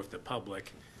share with the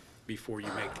public before you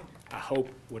make, I hope,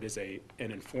 what is an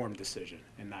informed decision,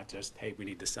 and not just, hey, we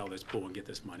need to sell this pool and get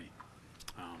this money?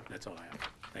 That's all I have.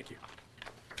 Thank you.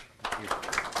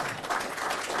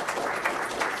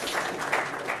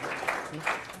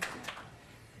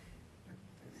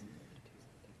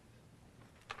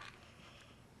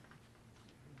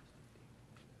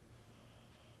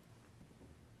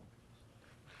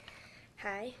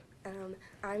 Hi,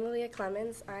 I'm Lilia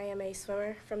Clemens. I am a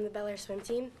swimmer from the Bel Air swim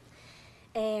team,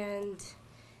 and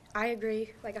I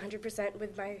agree like 100%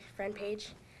 with my friend Paige.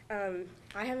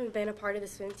 I haven't been a part of the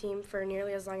swim team for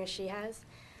nearly as long as she has,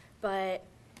 but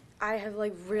I have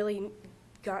like really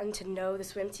gotten to know the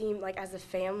swim team like as a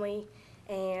family,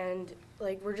 and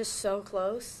like we're just so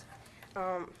close.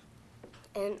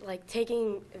 And like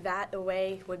taking that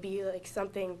away would be like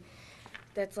something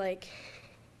that's like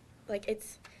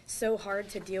it's so hard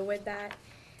to deal with that.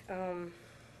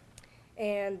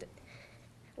 And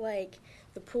like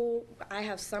the pool, I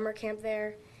have summer camp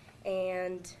there,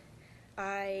 and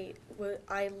I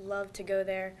love to go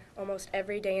there almost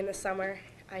every day in the summer.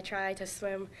 I try to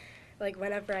swim like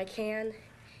whenever I can,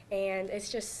 and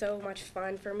it's just so much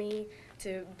fun for me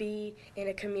to be in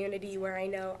a community where I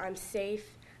know I'm safe,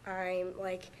 I'm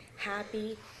like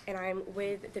happy, and I'm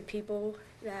with the people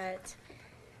that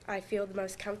I feel the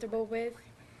most comfortable with.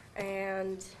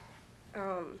 And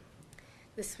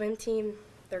the swim team,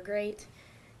 they're great.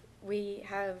 We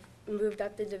have moved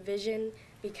up the division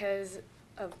because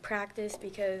of practice,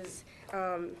 because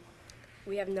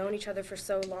we have known each other for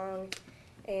so long,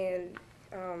 and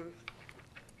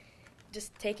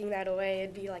just taking that away,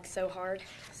 it'd be like so hard.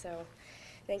 So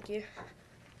thank you.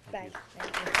 Bye.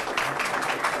 Thank you.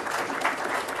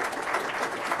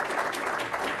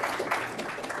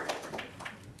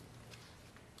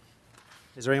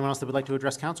 Is there anyone else that would like to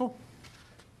address council?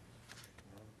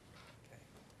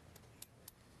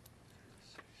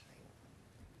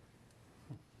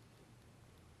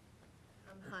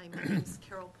 Hi, my name is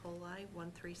Carol Poli,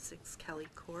 136 Kelly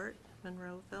Court,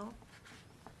 Monroeville.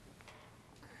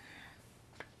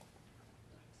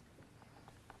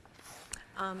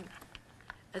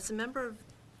 As a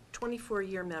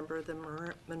 24-year member of the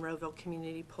Monroeville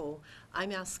Community Pool,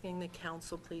 I'm asking the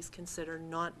council please consider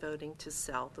not voting to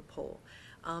sell the pool.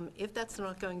 If that's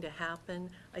not going to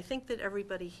happen, I think that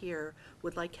everybody here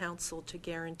would like council to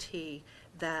guarantee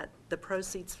that the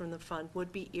proceeds from the fund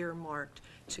would be earmarked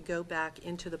to go back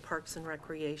into the Parks and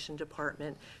Recreation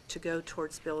Department to go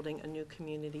towards building a new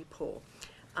community pool.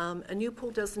 A new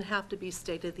pool doesn't have to be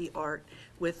state-of-the-art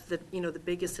with the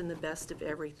biggest and the best of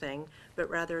everything, but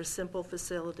rather a simple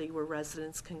facility where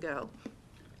residents can go.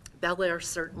 Bel Air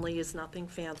certainly is nothing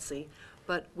fancy,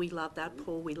 but we love that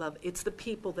pool. It's the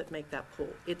people that make that pool.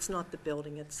 It's not the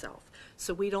building itself.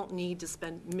 So we don't need to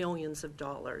spend millions of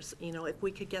dollars. If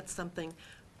we could get something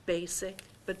basic,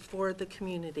 but for the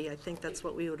community, I think that's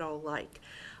what we would all like.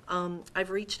 I've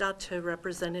reached out to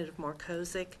Representative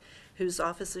Markozik, whose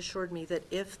office assured me that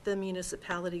if the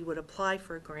municipality would apply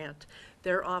for a grant,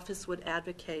 their office would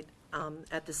advocate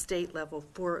at the state level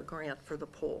for a grant for the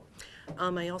pool.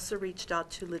 I also reached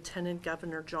out to Lieutenant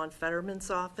Governor John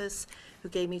Fetterman's office, who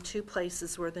gave me 2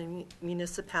 places where the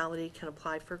municipality can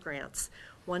apply for grants,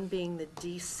 one being the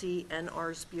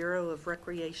DCNR's Bureau of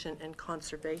Recreation and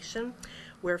Conservation,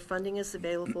 where funding is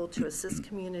available to assist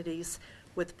communities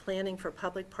with planning for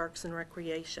public parks and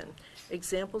recreation.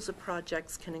 Examples of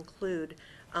projects can include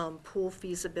pool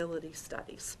feasibility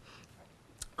studies.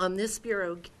 This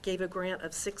bureau gave a grant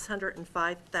of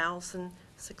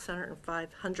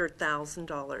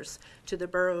 $600,000 to the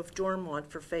Borough of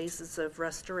Dormont for phases of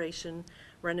restoration,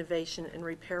 renovation, and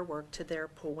repair work to their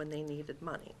pool when they needed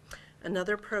money.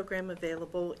 Another program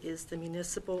available is the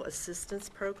Municipal Assistance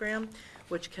Program,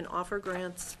 which can offer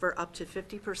grants for up to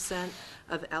 50%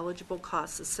 of eligible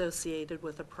costs associated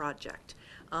with a project.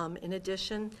 In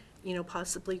addition,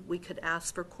 possibly we could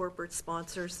ask for corporate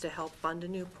sponsors to help fund a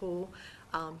new pool.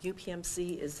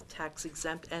 UPMC is a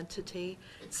tax-exempt entity,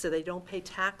 so they don't pay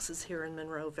taxes here in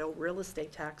Monroeville, real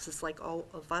estate taxes like all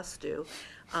of us do.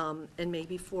 And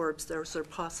maybe Forbes, those are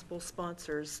possible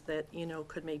sponsors that,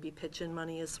 could maybe pitch in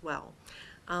money as well.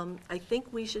 I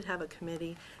think we should have a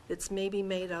committee that's maybe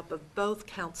made up of both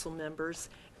council members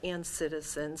and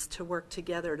citizens to work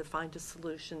together to find a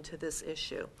solution to this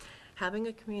issue. Having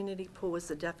a community pool is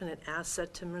a definite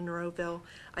asset to Monroeville.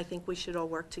 I think we should all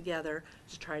work together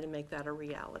to try to make that a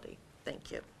reality.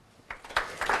 Thank you.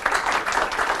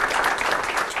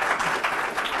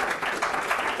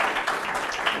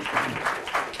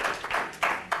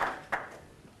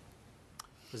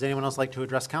 Does anyone else like to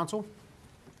address council?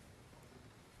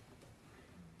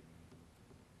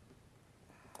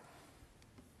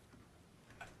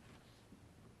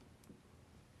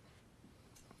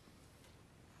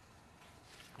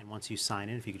 And once you sign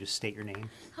in, if you could just state your name.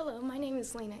 Hello, my name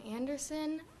is Lena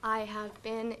Anderson. I have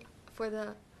been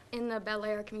in the Bel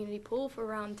Air Community Pool for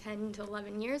around 10 to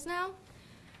 11 years now.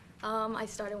 I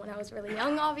started when I was really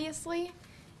young, obviously.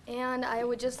 And I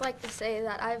would just like to say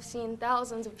that I've seen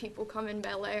thousands of people come in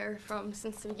Bel Air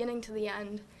since the beginning to the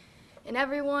end. And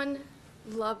everyone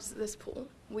loves this pool.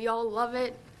 We all love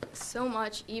it so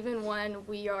much, even when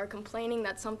we are complaining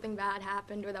that something bad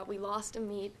happened or that we lost a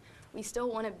meet, we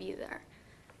still want to be there.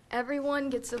 Everyone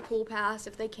gets a pool pass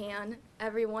if they can.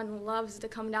 Everyone loves to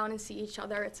come down and see each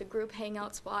other. It's a group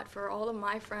hangout spot for all of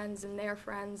my friends and their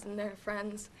friends and their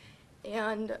friends.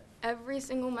 And every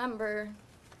single member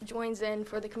joins in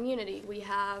for the community. We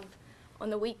have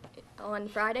on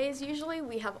Fridays usually,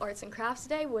 we have Arts and Crafts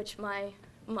Day, which my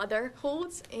mother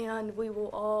holds, and we will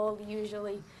all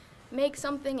usually make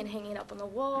something and hang it up on the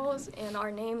walls, and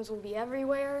our names will be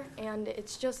everywhere, and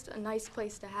it's just a nice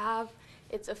place to have.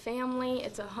 It's a family,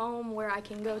 it's a home where I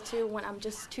can go to when I'm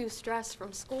just too stressed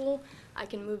from school. I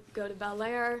can go to Bel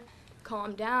Air,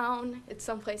 calm down. It's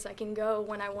someplace I can go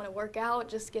when I want to work out,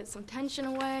 just get some tension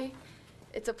away.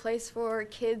 It's a place for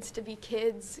kids to be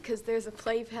kids, because there's a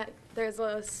there's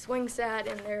a swing set,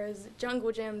 and there's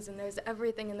jungle gyms, and there's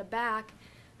everything in the back.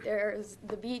 There's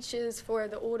the beaches for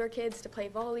the older kids to play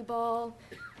volleyball.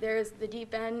 There's the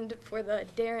deep end for the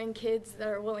daring kids that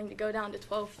are willing to go down to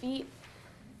 12 feet.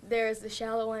 There's the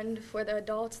shallow end for the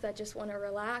adults that just want to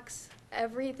relax.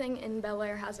 Everything in Bel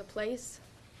Air has a place,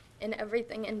 and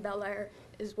everything in Bel Air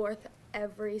is worth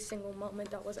every single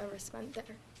moment that was ever spent there.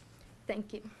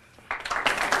 Thank you.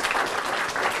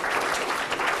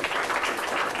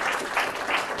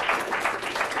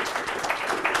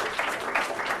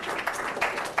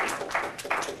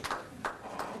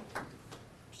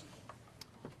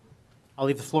 I'll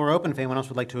leave the floor open if anyone else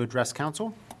would like to address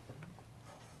council.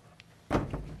 You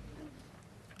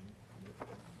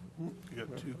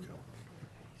got two coming.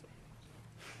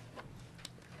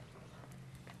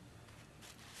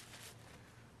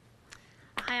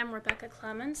 Hi, I'm Rebecca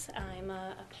Clemens. I'm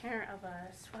a parent of a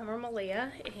swimmer,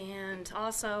 Malia, and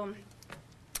also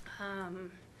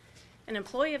an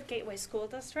employee of Gateway School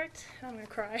District. I'm going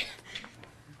to cry.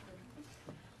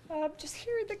 Just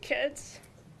hearing the kids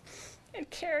and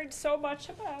caring so much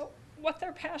about what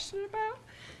they're passionate about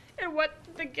and what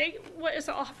is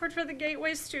offered for the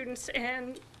Gateway students,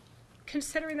 and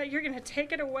considering that you're going to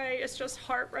take it away is just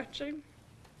heart-wrenching.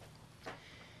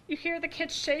 You hear the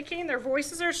kids shaking, their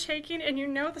voices are shaking, and you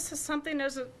know this is something that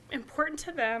is important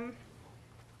to them.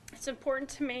 It's important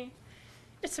to me.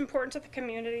 It's important to the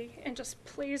community, and just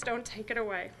please don't take it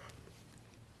away.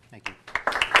 Thank you.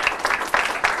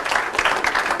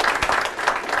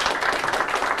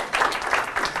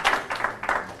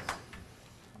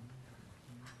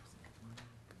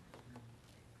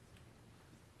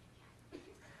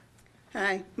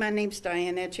 Hi, my name's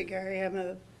Diane Etchegary. I'm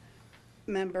a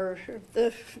member of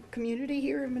the community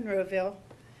here in Monroeville.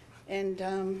 And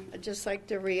I'd just like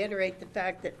to reiterate the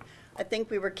fact that I think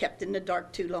we were kept in the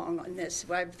dark too long on this.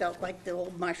 I felt like the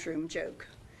old mushroom joke.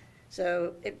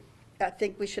 So I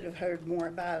think we should have heard more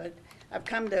about it. I've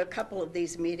come to a couple of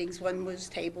these meetings. One was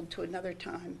tabled to another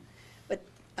time. But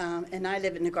and I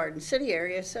live in the Garden City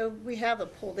area, so we have a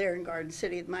pool there in Garden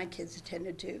City that my kids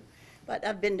attended to. But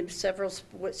I've been to several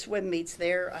swim meets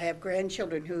there. I have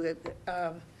grandchildren who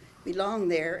belong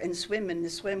there and swim in the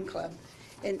swim club.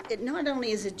 And it not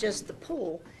only is it just the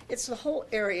pool, it's the whole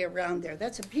area around there.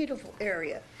 That's a beautiful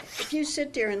area. If you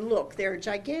sit there and look, there are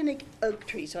gigantic oak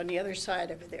trees on the other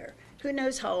side over there. Who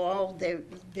knows how old they've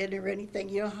been or anything,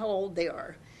 you know how old they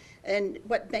are. And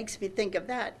what makes me think of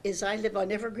that is I live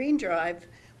on Evergreen Drive,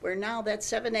 where now that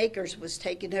 7 acres was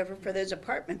taken over for those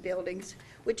apartment buildings,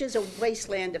 which is a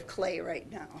wasteland of clay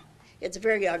right now. It's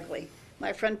very ugly.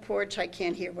 My front porch, I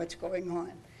can't hear what's going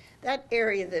on. That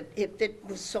area, that if it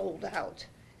was sold out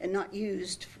and not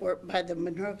used by the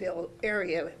Monroeville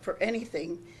area for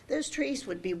anything, those trees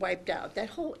would be wiped out. That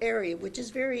whole area, which is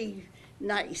very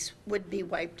nice, would be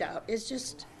wiped out. It's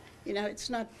just, you know, it's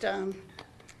not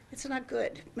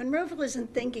good. Monroeville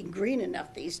isn't thinking green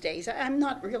enough these days. I'm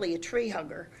not really a tree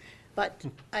hugger, but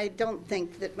I don't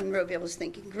think that Monroeville is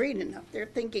thinking green enough. They're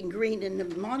thinking green in the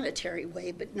monetary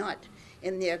way, but not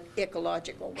in the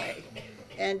ecological way.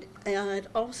 And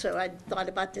also, I thought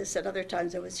about this at other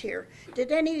times I was here.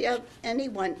 Did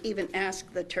anyone even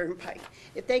ask the Turnpike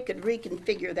if they could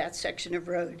reconfigure that section of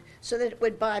road so that it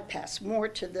would bypass more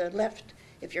to the left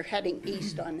if you're heading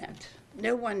east on that?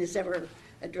 No one has ever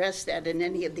addressed that in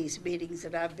any of these meetings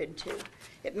that I've been to.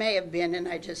 It may have been, and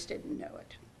I just didn't know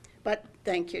it. But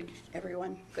thank you,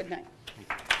 everyone. Good night.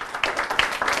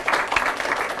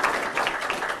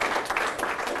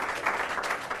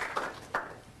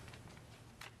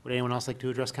 Would anyone else like to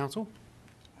address council?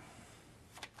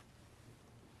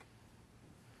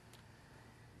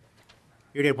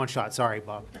 You already had one shot. Sorry,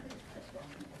 Bob.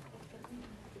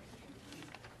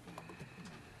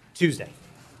 Tuesday.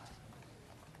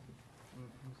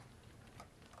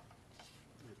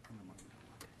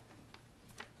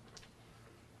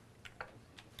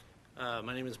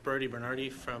 My name is Brody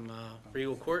Bernardi from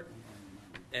Regal Court,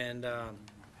 and I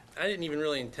didn't even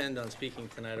really intend on speaking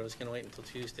tonight. I was going to wait until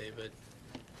Tuesday, but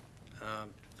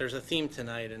there's a theme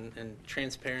tonight, and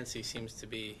transparency seems to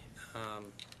be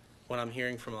what I'm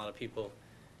hearing from a lot of people.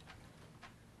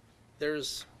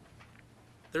 There's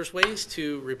ways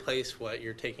to replace what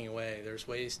you're taking away. There's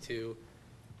ways to,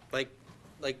 like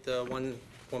the one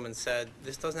woman said,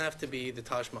 this doesn't have to be the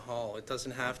Taj Mahal. It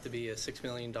doesn't have to be a $6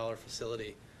 million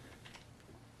facility.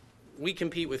 We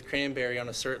compete with Cranberry on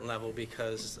a certain level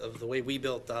because of the way we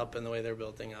built up and the way they're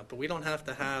building up. But we don't have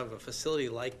to have a facility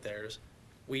like theirs.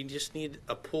 We just need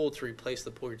a pool to replace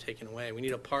the pool you're taking away. We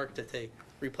need a park to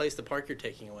replace the park you're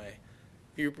taking away.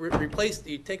 You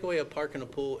take away a park and a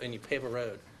pool and you pave a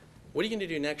road. What are you going to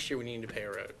do next year when you need to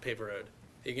pave a road?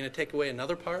 Are you going to take away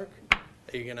another park?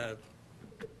 Are you going to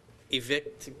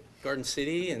evict Garden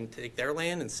City and take their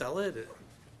land and sell it?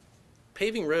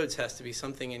 Paving roads has to be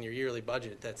something in your yearly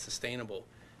budget that's sustainable.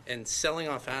 And selling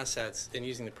off assets and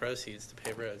using the proceeds to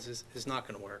pave roads is not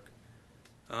going to work.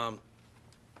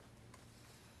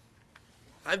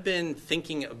 I've been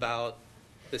thinking about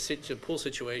the pool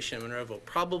situation in Monroeville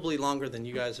probably longer than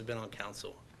you guys have been on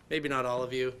council. Maybe not all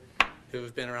of you who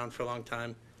have been around for a long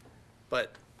time,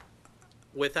 but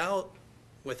without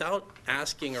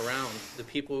asking around the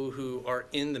people who are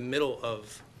in the middle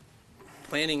of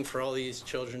planning for all these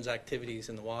children's activities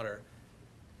in the water,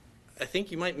 I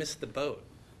think you might miss the boat.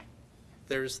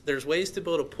 There's ways to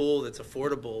build a pool that's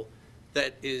affordable,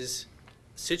 that is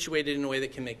situated in a way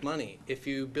that can make money. If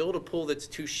you build a pool that's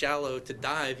too shallow to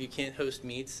dive, you can't host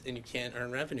meets and you can't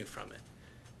earn revenue from it.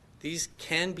 These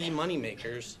can be money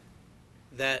makers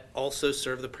that also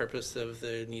serve the purpose of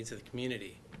the needs of the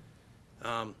community.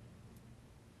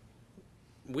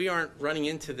 We aren't running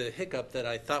into the hiccup that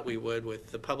I thought we would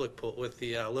with the public pool, with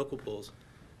the local pools,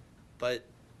 but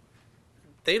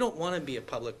they don't want to be a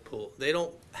public pool. They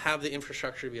don't have the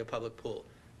infrastructure to be a public pool.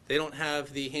 They don't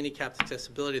have the handicapped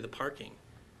accessibility, the parking.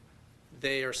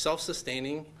 They are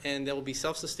self-sustaining, and they'll be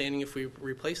self-sustaining if we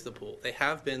replace the pool. They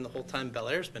have been the whole time Bel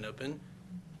Air's been open.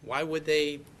 Why would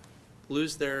they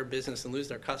lose their business and lose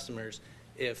their customers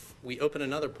if we open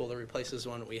another pool that replaces the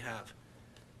one that we have?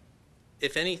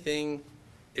 If anything,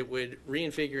 it would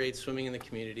reinvigorate swimming in the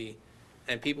community,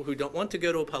 and people who don't want to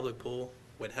go to a public pool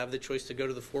would have the choice to go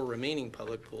to the 4 remaining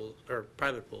public pools or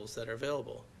private pools that are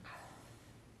available.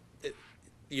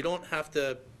 You don't have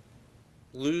to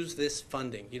lose this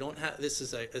funding. You don't have this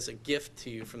as a gift to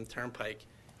you from Turnpike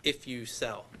if you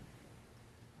sell.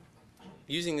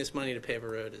 Using this money to pave a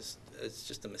road is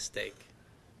just a mistake.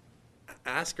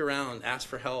 Ask around, ask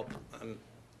for help.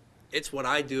 It's what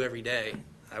I do every day.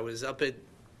 I was up at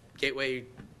Gateway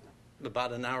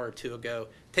about an hour or two ago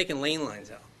taking lane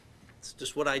lines out. It's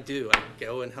just what I do. I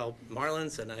go and help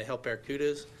marlins and I help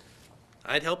barracudas.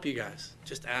 I'd help you guys.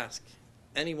 Just ask.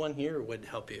 Anyone here would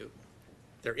help you.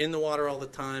 They're in the water all the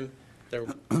time. They're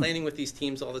planning with these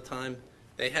teams all the time.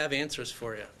 They have answers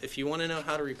for you. If you want to know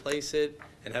how to replace it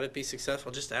and have it be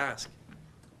successful, just ask.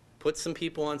 Put some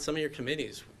people on some of your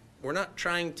committees. We're not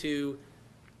trying to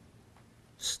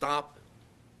stop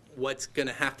what's going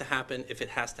to have to happen if it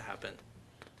has to happen.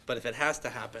 But if it has to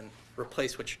happen,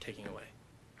 replace what you're taking away.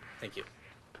 Thank you.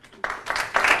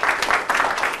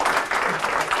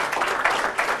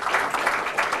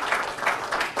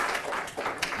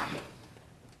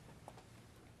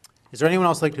 Is there anyone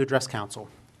else like to address council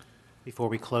before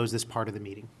we close this part of the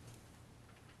meeting?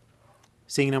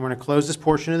 Seeing none, we're going to close this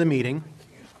portion of the meeting,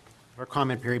 our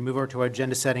comment period, move over to our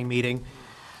agenda setting meeting.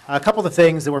 A couple of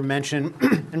things that were mentioned,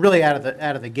 and really out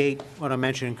of the gate, what I'm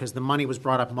mentioning, because the money was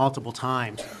brought up multiple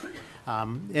times.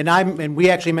 And we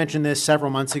actually mentioned this several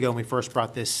months ago when we first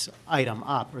brought this item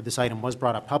up, or this item was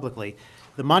brought up publicly.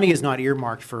 The money is not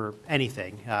earmarked for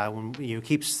anything. When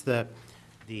keeps the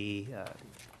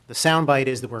soundbite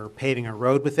is that we're paving a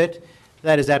road with it.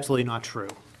 That is absolutely not true.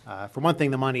 For one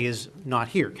thing, the money is not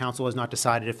here. Council has not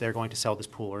decided if they're going to sell this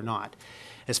pool or not.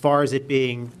 As far as it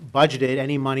being budgeted,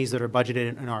 any monies that are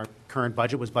budgeted in our current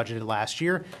budget was budgeted last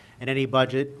year, and any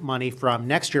budget money from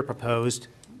next year proposed,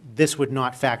 this would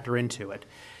not factor into it.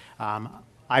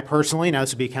 I personally, now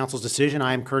this would be council's decision,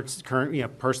 I am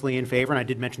personally in favor, and I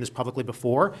did mention this publicly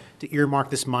before, to earmark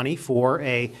this money for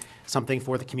something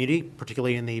for the community,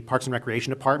 particularly in the Parks and Recreation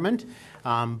Department,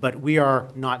 but we are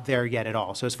not there yet at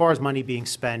all. So as far as money being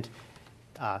spent,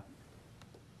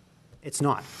 it's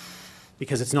not,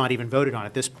 because it's not even voted on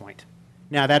at this point.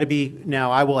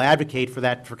 Now I will advocate for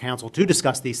that, for council to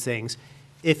discuss these things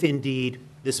if indeed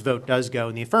this vote does go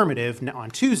in the affirmative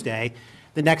on Tuesday.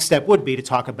 The next step would be to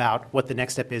talk about what the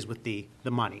next step is with the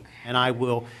money. And I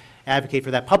will advocate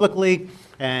for that publicly,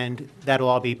 and that'll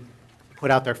all be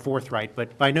put out there forthright.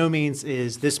 But by no means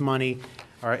is this money,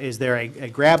 or is there a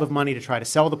grab of money to try to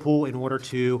sell the pool in order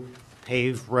to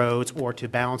pave roads or to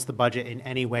balance the budget in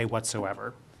any way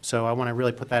whatsoever. So I want to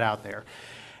really put that out there.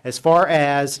 As far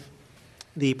as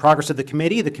the progress of the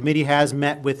committee has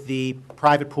met with the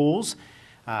private pools.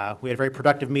 We had a very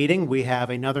productive meeting. We have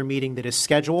another meeting that is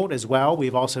scheduled as well.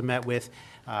 We've also met with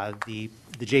the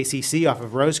JCC off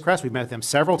of Rosecrest. We've met with them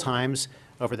several times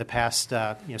over the past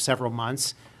several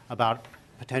months about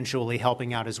potentially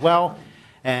helping out as well.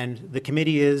 And the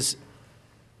committee is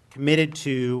committed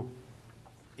to,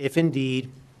 if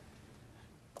indeed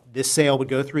this sale would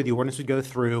go through, the ordinance would go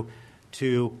through,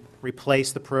 to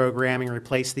replace the programming,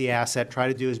 replace the asset, try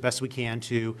to do as best we can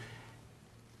to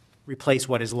replace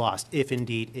what is lost, if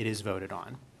indeed it is voted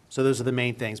on. So those are the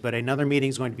main things. But another meeting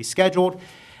is going to be scheduled,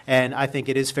 and I think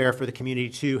it is fair for the community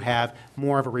to have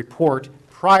more of a report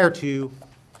prior to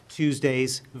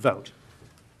Tuesday's vote.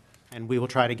 And we will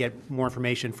try to get more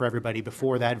information for everybody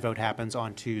before that vote happens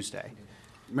on Tuesday.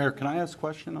 Mayor, can I ask a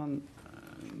question on?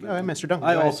 Mr. Duncan,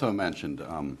 I go ahead. also mentioned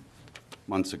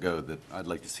months ago that I'd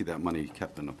like to see that money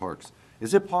kept in the parks.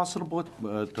 Is it possible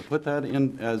to put that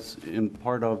in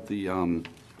part of the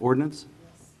ordinance?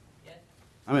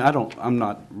 I mean, I'm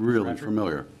not really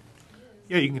familiar.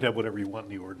 Yeah, you can have whatever you want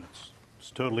in the ordinance.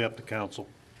 It's totally up to council.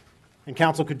 And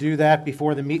council could do that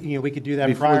before the meeting, we could do that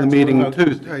Before prior the to meeting vote.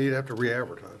 Tuesday. Yeah, you'd have to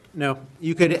re-advertise. No,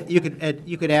 you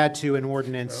could add to an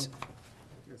ordinance.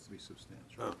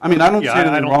 I mean, I don't see Yeah, I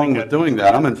anything don't wrong think with that- doing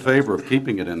that. I'm in favor of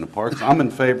keeping it in the parks. I'm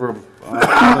in favor of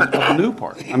a new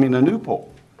park, a new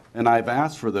pole. And I've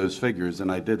asked for those figures,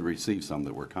 and I did receive some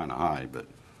that were kind of high, but.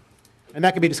 And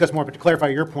that can be discussed more, but to clarify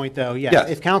your point, though, yes. Yes.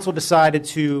 If council decided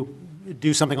to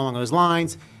do something along those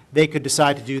lines, they could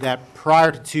decide to do that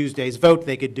prior to Tuesday's vote.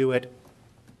 They could do it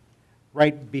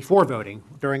right before voting.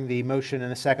 During the motion and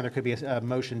the second, there could be a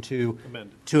motion to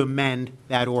amend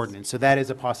that ordinance. So that is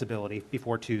a possibility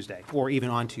before Tuesday, or even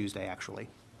on Tuesday, actually.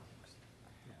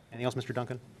 Anything else, Mr.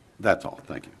 Duncan? That's all,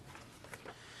 thank you.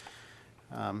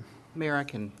 Mayor, I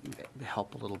can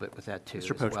help a little bit with that, too,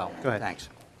 Mr. as Poach, well. go ahead. Thanks.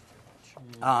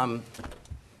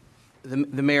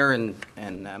 The mayor and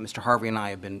Mr. Harvey and I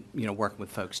have been, working with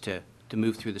folks to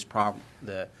move through this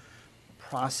the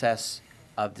process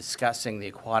of discussing the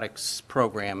aquatics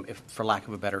program, if, for lack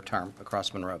of a better term, across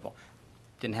Monroeville.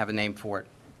 Didn't have a name for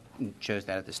it, chose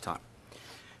that at this time,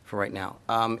 for right now.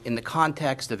 In the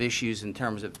context of issues in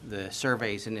terms of the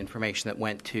surveys and information that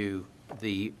went to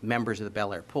the members of the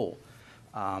Bel Air pool,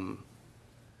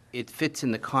 it fits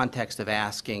in the context of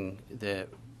asking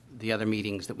the other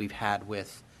meetings that we've had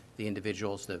with the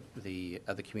individuals, the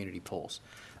other community pools.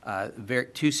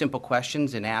 Two simple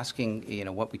questions in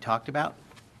asking, what we talked about.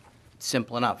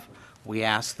 Simple enough. We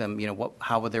asked them,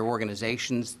 how were their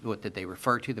organizations, what did they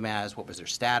refer to them as, what was their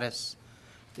status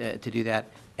to do that,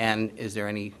 and is there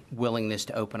any willingness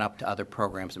to open up to other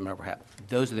programs that Monroeville have?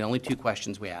 Those are the only two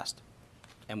questions we asked,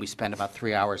 and we spent about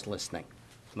 3 hours listening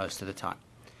most of the time.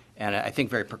 And I think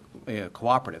very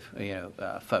cooperative,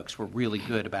 folks were really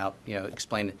good about,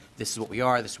 explaining this is what we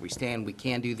are, this is where we stand, we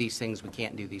can do these things, we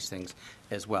can't do these things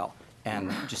as well.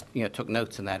 And just, took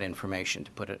notes on that information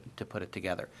to put it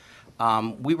together.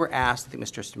 We were asked, I think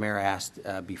Mr. Stamera asked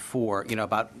before,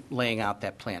 about laying out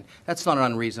that plan. That's not an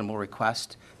unreasonable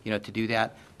request, to do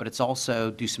that, but it's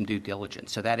also do some due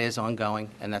diligence. So that is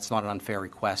ongoing, and that's not an unfair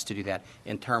request to do that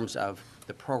in terms of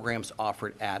the programs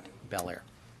offered at Bel Air.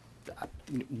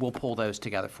 We'll pull those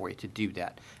together for you to do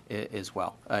that as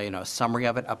well. A summary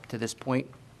of it up to this point,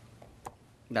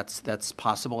 that's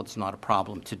possible. It's not a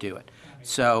problem to do it.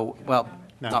 So, well,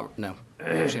 no,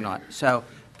 actually not. So,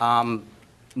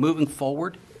 moving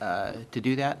forward to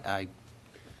do that, I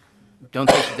don't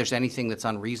think that there's anything that's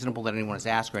unreasonable that anyone has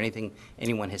asked or anything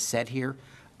anyone has said here.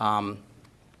 And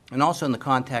also in the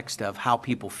context of how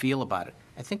people feel about it,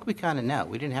 I think we kind of know.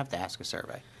 We didn't have to ask a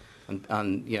survey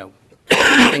on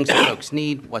things that folks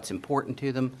need, what's important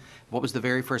to them. What was the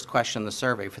very first question on the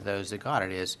survey for those that got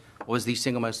it is, what was the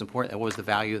single most important, and what was the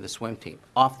value of the swim team?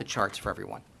 Off the charts for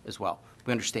everyone as well.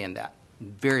 We understand that.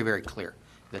 Very, very clear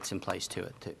that's in place to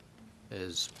it, too,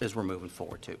 as we're moving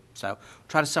forward, too. So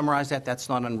try to summarize that. That's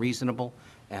not unreasonable,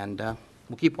 and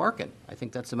we'll keep working. I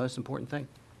think that's the most important thing.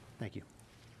 Thank you.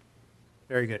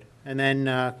 Very good. And then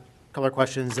couple of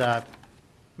questions.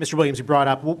 Mr. Williams, you brought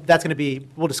up, that's going to be,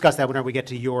 we'll discuss that whenever we get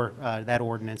to your, that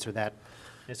ordinance or that,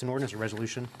 it's an ordinance or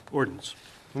resolution? Ordinance.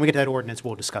 When we get to that ordinance,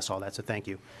 we'll discuss all that, so thank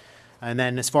you. And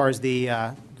then as far as the,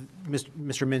 Mr.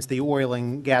 Mintz, the oil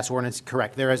and gas ordinance,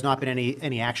 correct, there has not been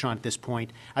any action on it at this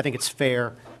point. I think it's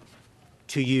fair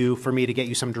to you, for me to get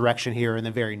you some direction here in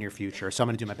the very near future, so I'm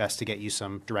going to do my best to get you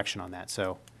some direction on that.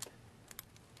 So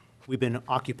we've been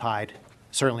occupied,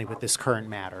 certainly with this current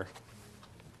matter.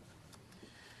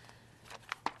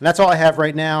 And that's all I have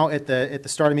right now at the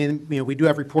start of the meeting. We do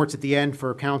have reports at the end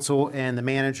for council and the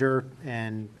manager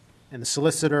and the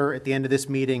solicitor at the end of this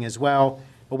meeting as well.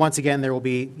 But once again, there will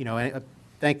be, I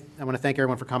want to thank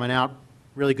everyone for coming out.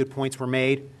 Really good points were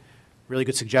made. Really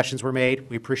good suggestions were made.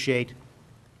 We appreciate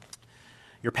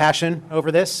your passion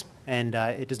over this, and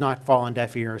it does not fall on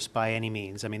deaf ears by any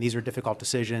means. I mean, these are difficult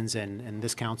decisions, and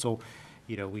this council,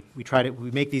 you know, we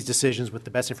make these decisions with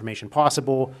the best information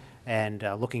possible and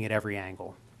looking at every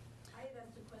angle. I had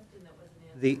asked a question that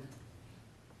wasn't answered.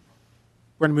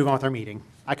 We're going to move on with our meeting.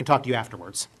 I can talk to you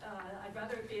afterwards. I'd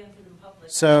rather it be answered in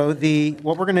public. So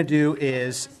what we're going to do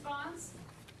is,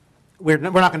 we're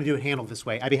not going to do it handled this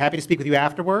way. I'd be happy to speak with you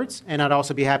afterwards, and I'd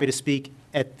also be happy to speak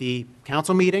at the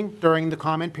council meeting during the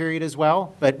comment period as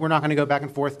well, but we're not going to go back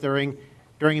and forth during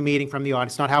a meeting from the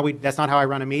audience. That's not how I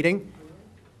run a meeting.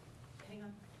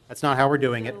 That's not how we're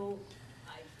doing it.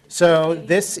 So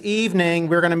this evening,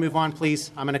 we're going to move on,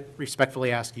 please. I'm going to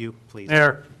respectfully ask you, please.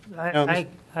 Mayor, No, I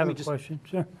have a question,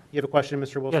 sir. You have a question,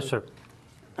 Mr. Wilson? Yes, sir.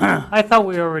 I thought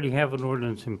we already have an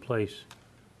ordinance in place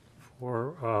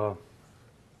for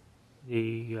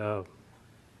the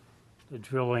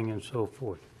drilling and so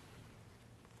forth.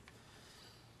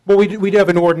 Well, we do have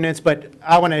an ordinance, but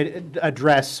I want to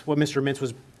address what Mr. Mintz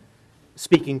was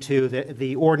speaking to,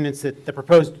 the ordinance that the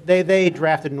proposed, they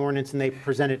drafted an ordinance and they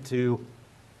presented to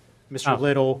Mr.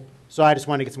 Little, so I just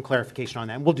wanted to get some clarification on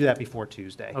that, and we'll do that before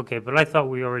Tuesday. Okay, but I thought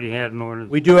we already had an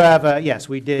ordinance. We do have, yes,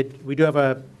 we did, we do have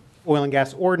a oil and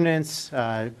gas ordinance.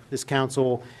 This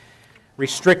council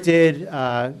restricted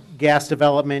gas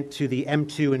development to the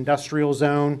M2 industrial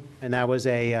zone, and that was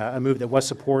a move that was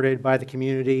supported by the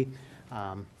community.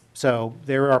 So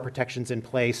there are protections in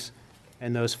place,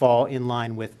 and those fall in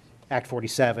line with Act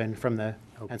 47 from the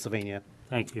Pennsylvania.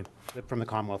 Thank you. From the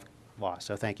Commonwealth law,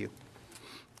 so thank you.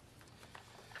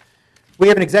 We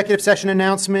have an executive session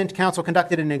announcement. Council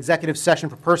conducted an executive session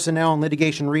for personnel and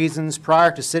litigation reasons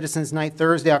prior to Citizens Night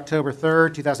Thursday, October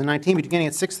 3rd, 2019, beginning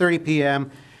at 6:30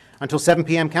 p.m. until 7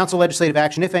 p.m. Council legislative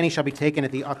action, if any, shall be taken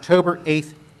at the October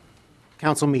 8th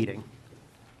council meeting.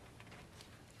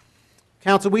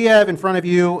 Council, we have in front of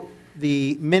you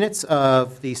the minutes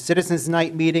of the Citizens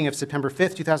Night meeting of September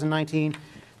 5th, 2019,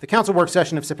 the council work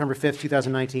session of September 5th,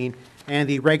 2019, and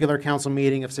the regular council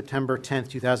meeting of September 10th,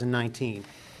 2019.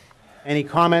 Any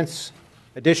comments,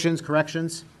 additions,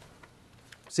 corrections?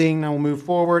 Seeing none, we'll move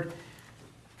forward.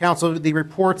 Council, the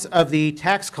reports of the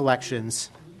tax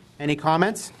collections. Any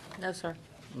comments? No, sir.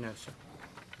 No, sir.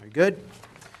 Very good.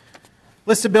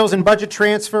 List of bills and budget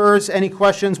transfers. Any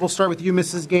questions? We'll start with you,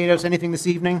 Mrs. Gatos. Anything this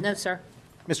evening? No, sir.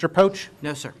 Mr. Poach?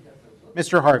 No, sir.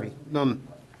 Mr. Harvey? None.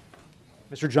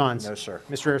 Mr. Johns? No, sir.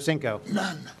 Mr. Cinco?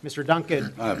 None. Mr.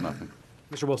 Duncan? I have nothing.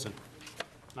 Mr. Wilson?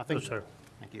 Nothing? No, sir.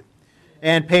 Thank you.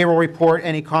 And payroll report.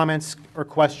 Any comments or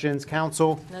questions,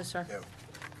 council? No, sir.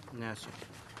 No, sir.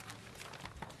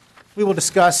 We will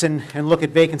discuss and look at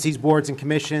vacancies, boards, and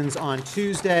commissions on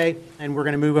Tuesday, and we're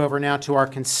going to move over now to our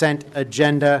consent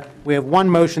agenda. We have one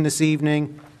motion this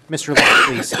evening. Mr. Lott,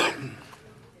 please.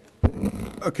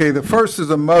 Okay, the first is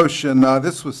a motion.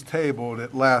 This was tabled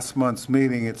at last month's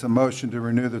meeting. It's a motion to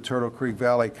renew the Turtle Creek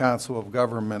Valley Council of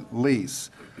Government lease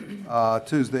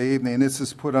Tuesday evening. This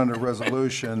is put under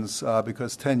resolutions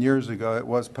because 10 years ago it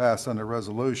was passed under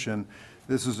resolution.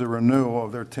 This is a renewal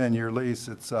of their 10-year lease.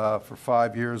 It's for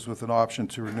 5 years with an option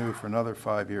to renew for another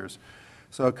 5 years.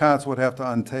 So council would have to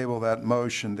untable that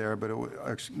motion there, but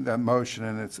that motion,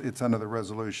 and it's under the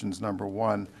resolutions number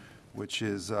 1, which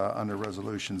is under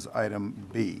resolutions item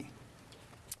B.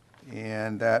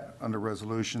 And that under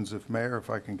resolutions, if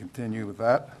I can continue with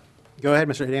that. Go ahead,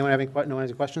 Mr. Anyone have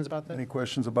any questions about that? Any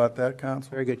questions about that, council?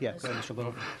 Very good, yes. Go ahead, Mr.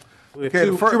 Little. We have Okay,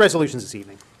 two resolutions this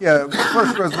evening. Yeah, the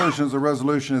first resolution is a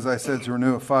resolution, as I said, to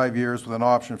renew it 5 years with an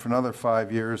option for another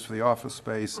 5 years for the office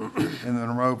space in the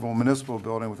Monroeville Municipal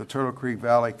Building with the Turtle Creek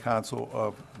Valley Council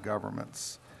of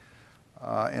Governments.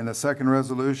 And the second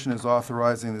resolution is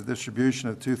authorizing the distribution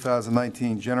of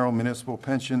 2019 General Municipal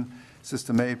Pension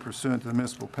System Aid pursuant to the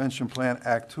Municipal Pension Plan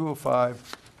Act 205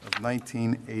 of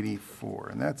 1984.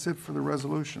 And that's it for the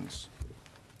resolutions.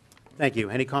 Thank you.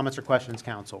 Any comments or questions,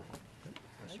 council?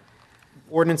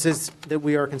 Ordinances that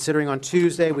we are considering on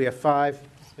Tuesday, we have 5.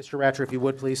 Mr. Ratcher, if you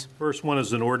would, please. First one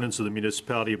is an ordinance of the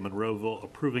municipality of Monroeville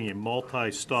approving a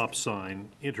multi-stop sign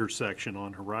intersection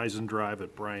on Horizon Drive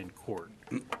at Bryan Court.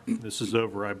 This is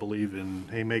over, I believe, in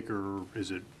Haymaker,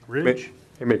 is it Ridge?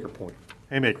 Haymaker Point.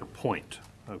 Haymaker Point,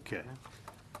 okay.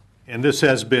 And this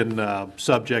has been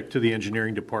subject to the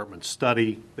engineering department's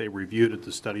study. They reviewed it,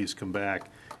 the studies come back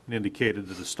and indicated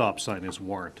that a stop sign is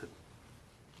warranted.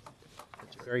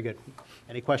 Very good.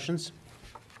 Any questions?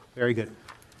 Very good.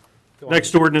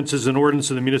 Next ordinance is an ordinance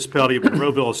of the municipality of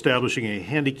Monroeville establishing a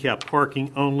handicap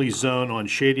parking only zone on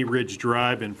Shady Ridge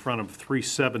Drive in front of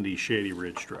 370 Shady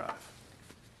Ridge Drive.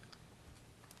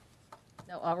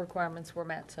 No. all requirements were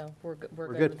met, so we're We're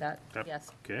good good. with that, Yep.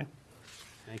 yes. Okay.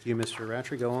 Thank you, Mr.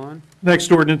 Rattray. Go on.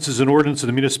 Next ordinance is an ordinance of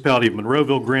the municipality of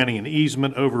Monroeville granting an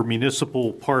easement over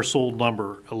municipal parcel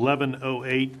number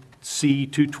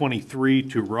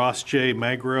 1108C223 to Ross J.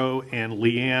 Magro and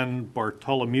Leanne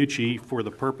Bartolomucci for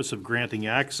the purpose of granting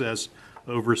access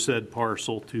over said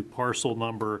parcel to parcel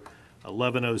number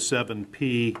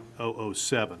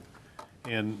 1107P007.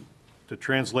 And to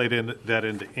translate that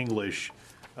into English,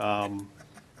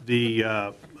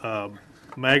 the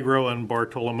Magro and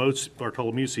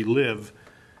Bartolomucci live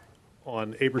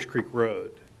on Abers Creek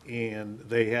Road, and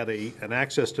they had an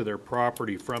access to their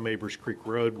property from Abers Creek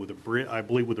Road with I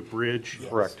believe with a bridge.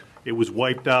 Correct. It was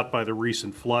wiped out by the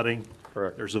recent flooding.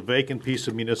 Correct. There's a vacant piece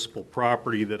of municipal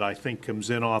property that I think comes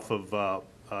in off of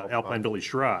Alpine Village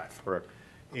Drive. Correct.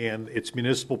 And it's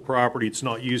municipal property, it's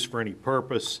not used for any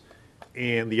purpose,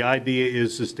 and the idea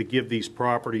is to give these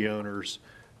property owners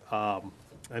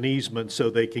an easement so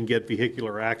they can get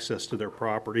vehicular access to their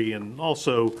property, and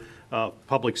also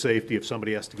public safety if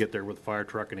somebody has to get there with a fire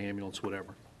truck, an ambulance,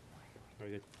 whatever.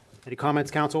 Very good. Any comments,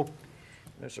 council?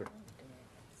 No, sir.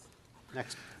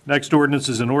 Next. Next ordinance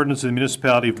is an ordinance of the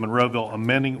municipality of Monroeville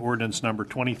amending ordinance number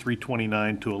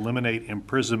 2329 to eliminate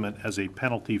imprisonment as a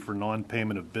penalty for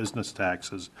non-payment of business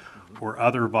taxes or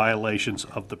other violations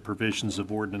of the provisions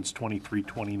of ordinance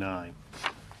 2329.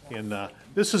 And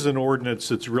this is an ordinance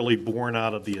that's really born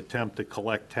out of the attempt to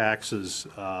collect taxes,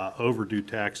 overdue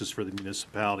taxes for the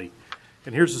municipality.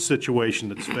 And here's the situation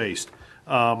that's faced.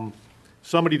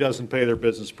 Somebody doesn't pay their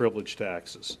business privilege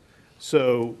taxes.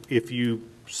 So if you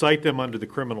cite them under the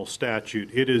criminal statute,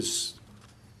 it is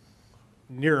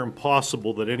near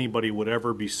impossible that anybody would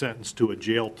ever be sentenced to a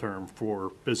jail term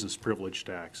for business privilege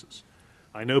taxes.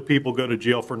 I know people go to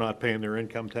jail for not paying their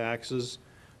income taxes,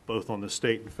 both on the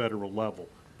state and federal level,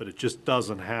 but it just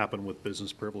doesn't happen with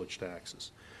business privilege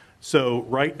taxes. So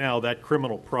right now, that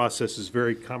criminal process is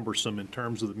very cumbersome in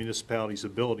terms of the municipality's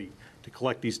ability to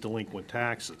collect these delinquent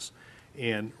taxes.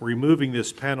 And removing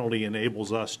this penalty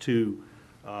enables us to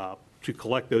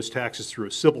collect those taxes through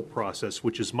a civil process,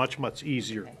 which is much, much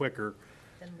easier, quicker.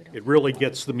 It really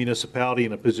gets the municipality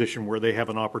in a position where they have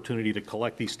an opportunity to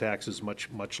collect these taxes much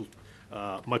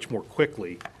more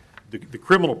quickly. The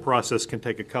criminal process can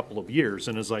take a couple of years,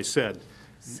 and as I said,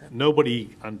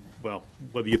 nobody, well,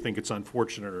 whether you think it's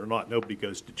unfortunate or not, nobody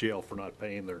goes to jail for not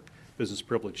paying their business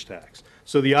privilege tax.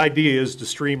 So the idea is to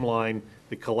streamline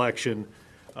the collection,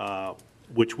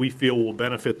 which we feel will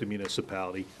benefit the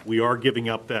municipality. We are giving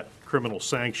up that criminal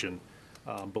sanction,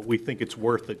 but we think it's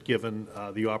worth it given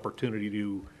the opportunity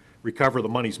to recover the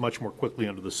monies much more quickly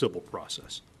under the civil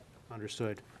process.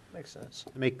 Understood. Makes sense.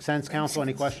 Make sense, council?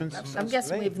 Any questions? I'm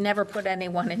guessing we've never put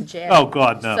anyone in jail. Oh,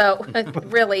 God, no. So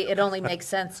really, it only makes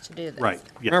sense to do this. Right,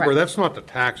 yeah. Remember, that's not the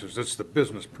taxes, that's the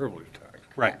business privilege tax.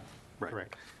 Right,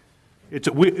 right.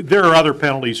 There are other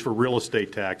penalties for real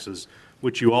estate taxes,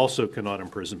 which you also cannot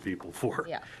imprison people for.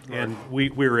 Yeah. And we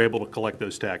were able to collect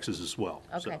those taxes as well.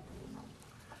 Okay.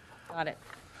 Got it.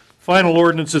 Final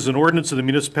ordinance is an ordinance of the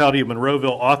municipality of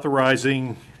Monroeville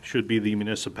authorizing, should be the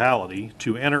municipality,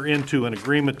 to enter into an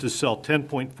agreement to sell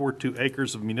 10.42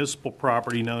 acres of municipal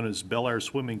property known as Bel Air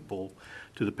Swimming Pool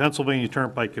to the Pennsylvania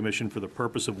Turnpike Commission for the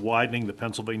purpose of widening the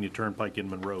Pennsylvania Turnpike in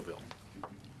Monroeville.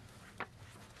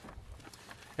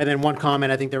 And then one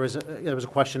comment, I think there was a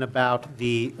question about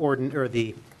the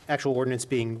the actual ordinance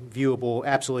being viewable.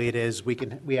 Absolutely it is.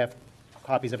 We have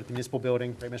copies of it at the municipal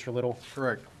building, right, Mr. Little?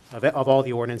 Correct. Of all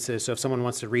the ordinances, so if someone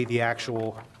wants to read the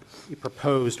actual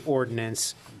proposed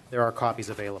ordinance, there are copies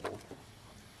available.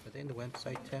 Are they in the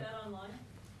website, Ted?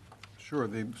 Sure,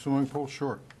 the swimming pool,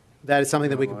 sure. That is something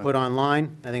that we can put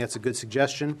online. I think that's a good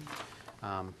suggestion.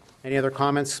 Any other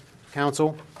comments,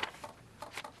 council?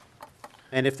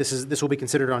 And if this will be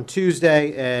considered on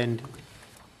Tuesday, and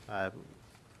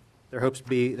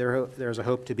there's a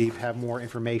hope to have more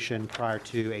information prior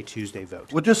to a Tuesday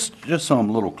vote. Well, just so I'm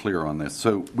a little clear on this,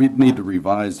 so we'd need to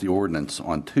revise the ordinance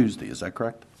on Tuesday, is that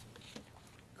correct?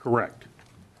 Correct.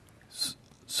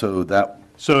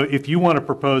 So if you want to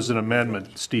propose an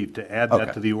amendment, Steve, to add that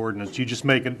Okay. to the ordinance, you just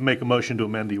make a motion to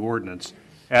amend the ordinance,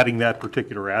 adding that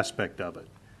particular aspect of it.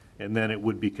 And then it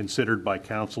would be considered by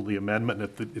council, the amendment.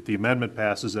 And if the amendment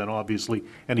passes, then obviously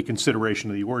any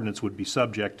consideration of the ordinance would be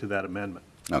subject to that amendment.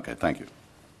 Okay, thank you.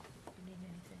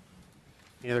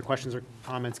 Any other questions or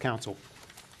comments, council?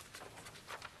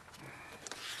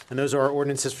 And those are our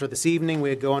ordinances for this evening.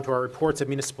 We go on to our reports of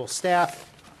municipal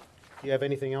staff. Do you have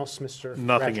anything else, Mr.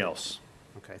 Nothing Ratchet? else.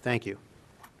 Okay, thank you.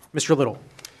 Mr. Little.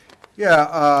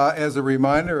 Yeah, as a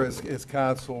reminder, as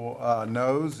council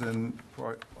knows, and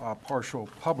partial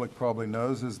public probably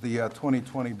knows, is the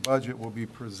 2020 budget will be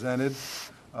presented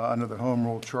under the Home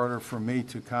Rule Charter from me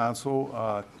to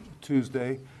council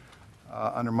Tuesday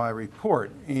under my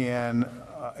report. And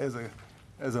as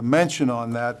a mention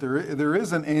on that, there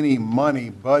isn't any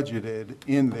money budgeted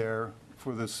in there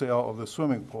for the sale of the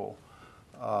swimming pool.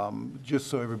 Just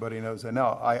so everybody knows that.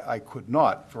 Now, I could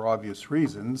not, for obvious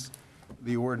reasons.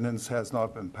 The ordinance has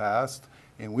not been passed,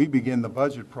 and we begin the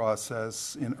budget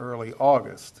process in early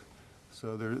August.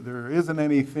 So there isn't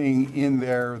anything in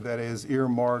there that is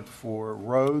earmarked for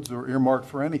roads or earmarked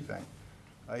for anything.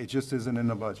 It just isn't in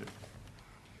the budget.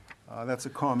 That's a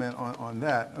comment on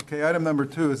that. Okay, item number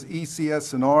 2 is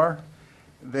ECS&R.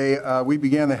 We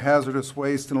began the hazardous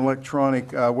waste and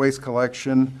electronic waste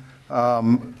collection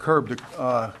curb.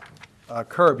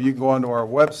 You can go onto our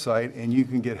website and you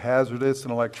can get hazardous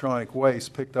and electronic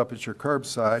waste picked up at your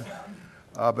curbside.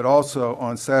 But also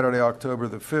on Saturday, October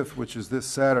the 5th, which is this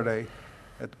Saturday,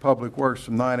 at the Public Works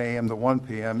from 9 a.m. to 1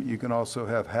 p.m., you can also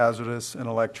have hazardous and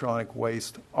electronic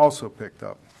waste also picked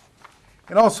up.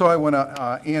 And also, I want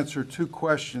to answer 2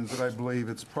 questions that I believe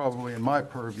it's probably in my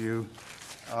purview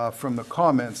from the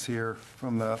comments here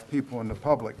from the people in the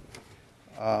public.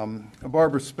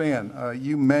 Barbara Spann,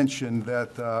 you mentioned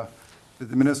that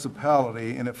the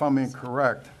municipality, and if I'm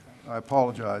incorrect, I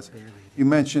apologize, you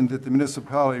mentioned that the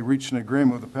municipality reached an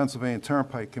agreement with the Pennsylvania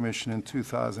Turnpike Commission in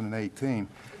 2018.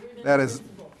 That is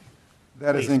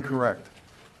incorrect.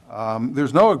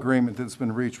 There's no agreement that's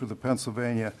been reached with the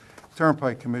Pennsylvania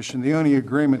Turnpike Commission. The only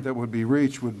agreement that would be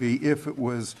reached would be if it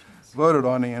was voted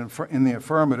on in the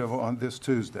affirmative on this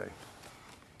Tuesday.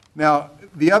 Now,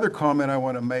 the other comment I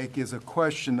want to make is a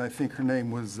question. I think her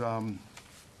name was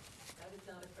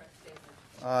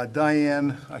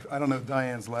Diane. I don't know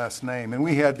Diane's last name. And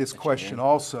we had this question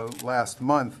also last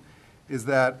month, is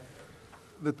that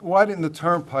why didn't the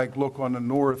Turnpike look on the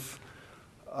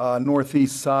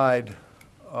northeast side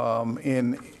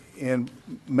and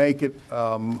make it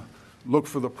look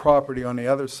for the property on the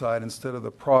other side instead of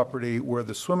the property where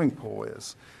the swimming pool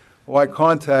is? Well, I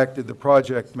contacted the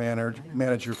project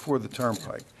manager for the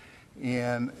Turnpike,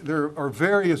 and there are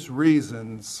various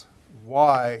reasons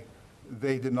why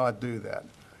they did not do that.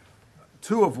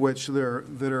 2 of which that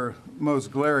are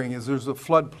most glaring is there's a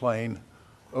floodplain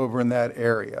over in that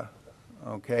area,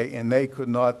 okay, and they could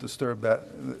not disturb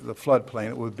the floodplain.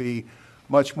 It would be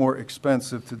much more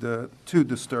expensive to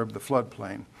disturb the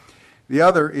floodplain. The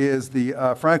other is the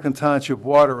Franklin Township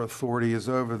Water Authority is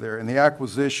over there, and the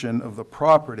acquisition of the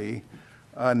property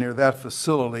near that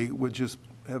facility would just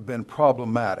have been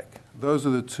problematic. Those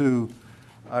are the 2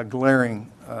 glaring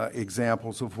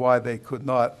examples of why they could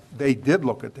not. They did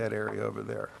look at that area over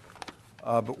there,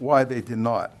 but why they did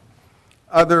not.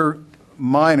 Other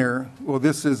minor, well,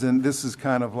 this is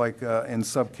kind of like in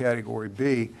subcategory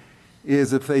B,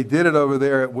 is if they did it over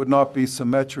there, it would not be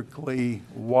symmetrically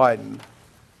widened.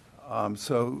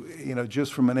 So,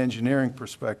 just from an engineering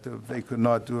perspective, they could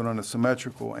not do it on a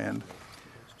symmetrical end.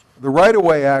 The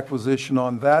right-of-way acquisition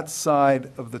on that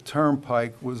side of the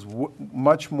Turnpike was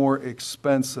much more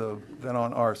expensive than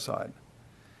on our side.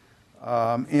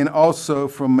 And also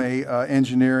from a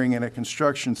engineering and a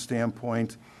construction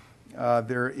standpoint,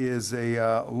 there is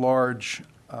a large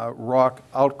rock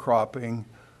outcropping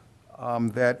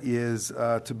that is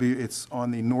it's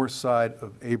on the north side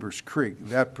of Abers Creek.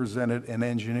 That presented an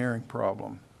engineering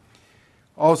problem.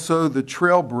 Also, the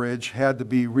trail bridge had to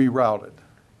be rerouted.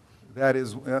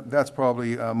 That's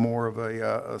probably more of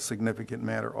a significant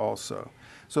matter also.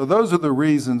 So those are the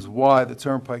reasons why the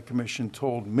Turnpike Commission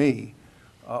told me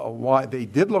why they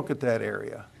did look at that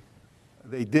area.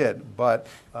 They did, but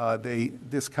they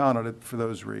discounted it for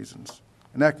those reasons.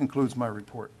 And that concludes my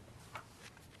report.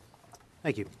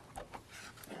 Thank you.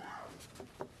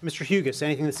 Mr. Hugus,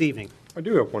 anything this evening? I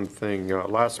do have one thing.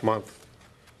 Last month,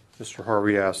 Mr.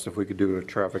 Harvey asked if we could do a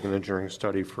traffic and engineering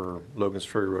study for Logan's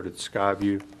Ferry Road at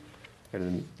Skyview.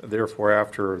 And therefore,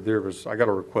 after I got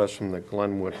a request from the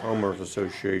Glenwood Homeowners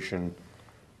Association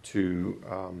to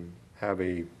have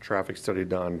a traffic study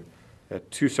done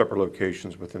at 2 separate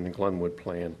locations within the Glenwood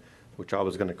plan, which I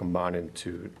was going to combine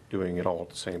into doing it all at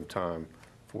the same time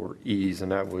for ease.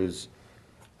 And that was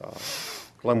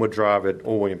Glenwood Drive at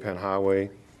Old William Penn Highway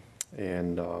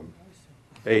and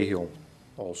Bay Hill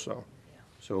also.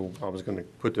 So I was going to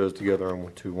put those together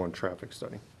into one traffic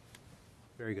study.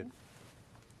 Very good.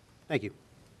 Thank you.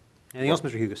 Anything else,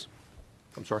 Mr. Hugus?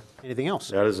 I'm sorry? Anything else?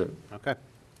 That is it. Okay.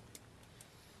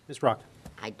 Ms. Brock?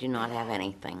 I do not have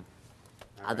anything,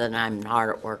 other than I'm hard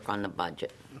at work on the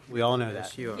budget. We all know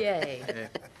that. Yay.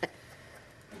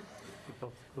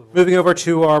 Moving over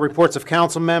to our reports of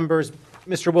council members.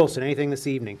 Mr. Wilson, anything this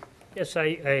evening? Yes,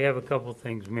 I have a couple of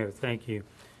things, Mayor. Thank you.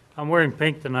 I'm wearing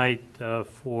pink tonight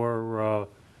for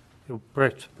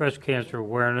breast cancer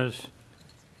awareness.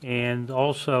 And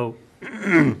also,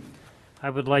 I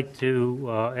would like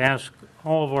to ask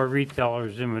all of our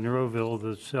retailers in Monroeville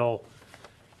that sell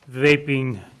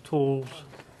vaping tools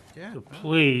to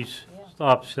please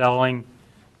stop selling.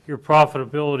 Your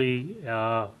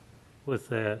profitability with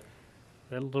that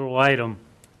little item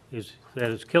that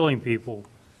is killing people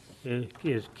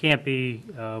can't be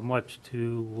much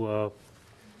to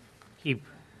keep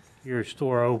your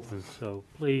store open. So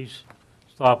please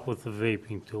stop with the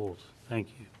vaping tools. Thank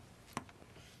you.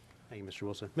 Thank you, Mr.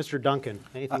 Wilson. Mr. Duncan,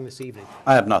 anything this evening?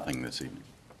 I have nothing this evening.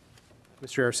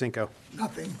 Mr. Arcinko?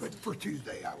 Nothing, but for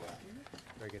Tuesday I will.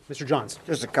 Very good. Mr. Johns?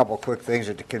 Just a couple of quick things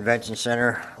at the convention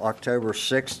center. October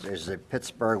 6th is the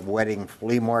Pittsburgh Wedding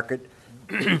Flea Market.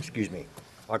 Excuse me.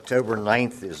 October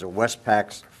 9th is the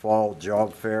Westpac's Fall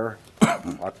Jog Fair.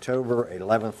 October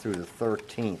 11th through the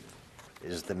 13th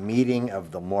is the meeting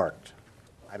of the Marked.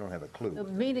 I don't have a clue. The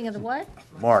meeting of the what?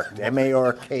 Marked,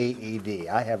 M-A-R-K-E-D.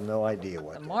 I have no idea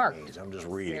what The that marked. means. I'm just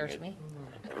reading Scares it. me.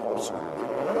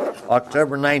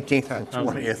 October 19th and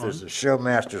 20th is the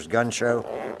Showmasters Gun Show.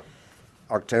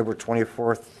 October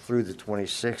 24th through the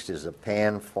 26th is the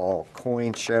Pan Fall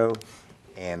Coin Show.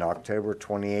 And October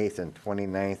 28th and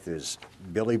 29th is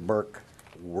Billy Burke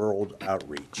World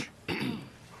Outreach.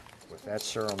 With that,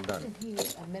 sir, I'm done.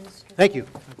 Thank you.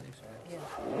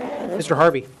 Mr.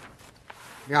 Harvey?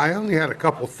 Yeah, I only had a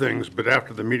couple things, but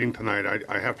after the meeting tonight,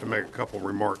 I have to make a couple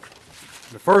remarks.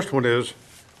 The first one is,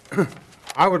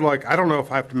 I don't know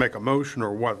if I have to make a motion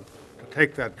or what, to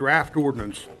take that draft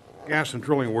ordinance, gas and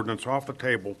drilling ordinance off the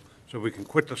table so we can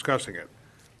quit discussing it.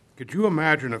 Could you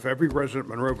imagine if every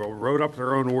resident of Monroeville wrote up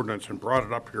their own ordinance and brought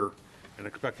it up here and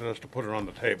expected us to put it on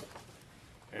the table?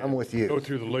 I'm with you. Go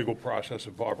through the legal process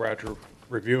of Bob Ratcher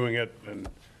reviewing it, and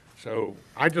so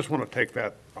I just want to take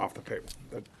that off the table.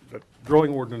 That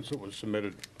drilling ordinance that was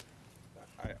submitted,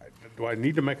 do I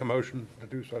need to make a motion to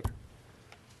do such?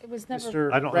 It was never.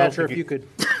 Mr. I don't Ratcher, think if you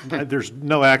could. There's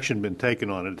no action been taken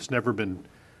on it. It's never been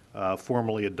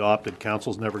formally adopted.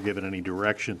 Council's never given any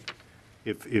direction.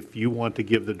 If you want to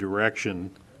give the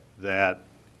direction that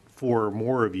 4 or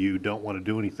more of you don't want to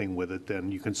do anything with it,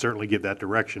 then you can certainly give that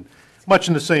direction. Much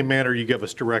in the same manner you give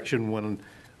us direction when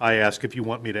I ask if you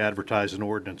want me to advertise an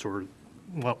ordinance or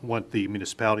want the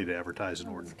municipality to advertise an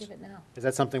ordinance. Give it now. Is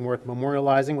that something worth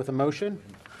memorializing with a motion?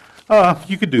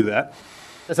 You could do that.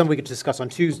 That's something we could discuss on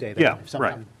Tuesday, then. Yeah, if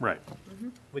something- right.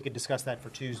 We could discuss that for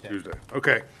Tuesday. Tuesday,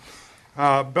 okay.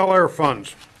 Bel Air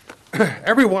funds.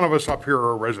 Every one of us up here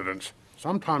are residents.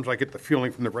 Sometimes I get the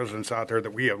feeling from the residents out there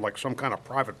that we have like some kind of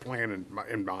private plan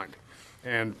in mind,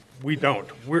 and we don't.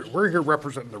 We're here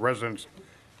representing the residents,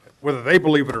 whether they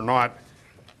believe it or not.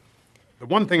 The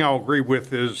one thing I'll agree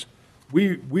with is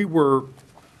we were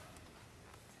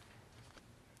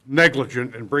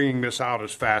negligent in bringing this out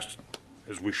as fast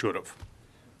as we should have.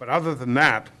 But other than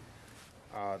that,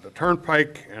 the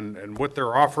Turnpike and what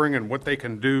they're offering and what they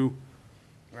can do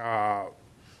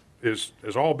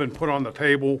has all been put on the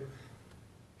table.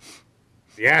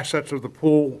 The assets of the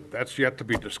pool, that's yet to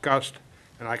be discussed,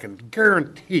 and I can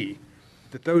guarantee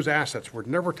that those assets were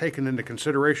never taken into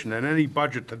consideration in any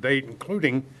budget to date,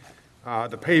 including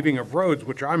the paving of roads,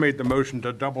 which I made the motion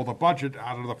to double the budget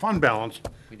out of the fund balance,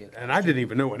 and I didn't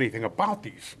even know anything about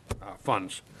these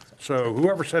funds. So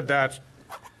whoever said that's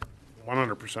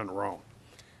 100% wrong.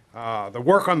 The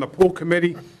work on the pool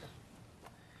committee,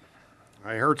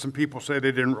 I heard some people say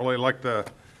they didn't really like the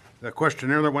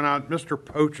questionnaire that went out. Mr.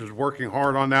 Poach is working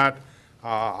hard on that.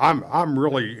 I'm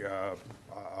really a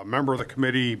member of the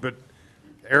committee, but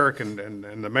Eric and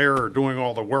the mayor are doing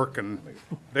all the work, and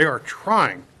they are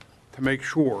trying to make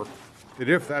sure that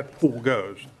if that pool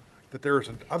goes, that there's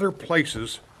other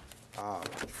places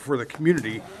for the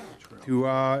community to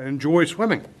enjoy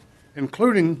swimming,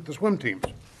 including the swim teams.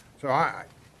 So I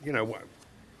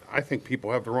think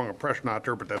people have the wrong impression out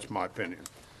there, but that's my opinion.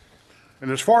 And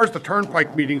as far as the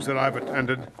Turnpike meetings that I've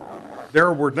attended,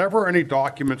 there were never any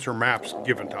documents or maps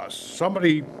given to us.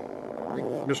 Somebody,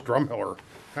 Ms. Drumhiller,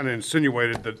 kind of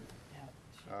insinuated that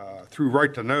through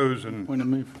right to knows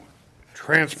and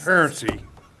transparency,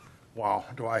 wow,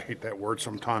 do I hate that word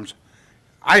sometimes.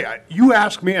 You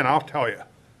ask me and I'll tell you.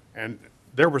 And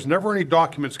there was never any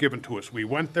documents given to us. We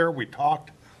went there, we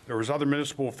talked, there was other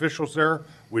municipal officials there,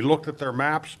 we looked at their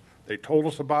maps, they told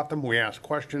us about them, we asked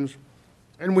questions,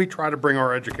 and we try to bring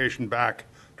our education back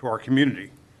to our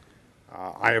community.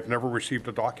 I have never received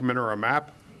a document or a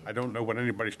map. I don't know what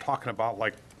anybody's talking about,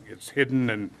 like it's hidden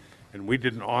and and we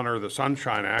didn't honor the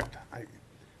Sunshine Act.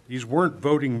 These weren't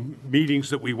voting meetings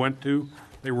that we went to.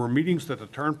 They were meetings that the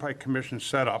Turnpike Commission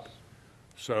set up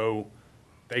so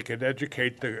they could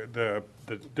educate the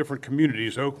different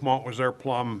communities. Oakmont was there,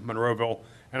 Plum, Monroeville,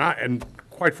 and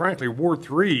quite frankly, Ward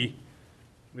 3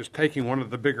 is taking one of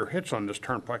the bigger hits on this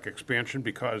Turnpike expansion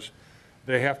because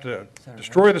they have to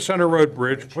destroy the Center Road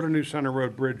Bridge, put a new Center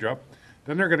Road Bridge up.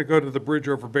 Then they're going to go to the bridge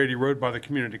over Beatty Road by the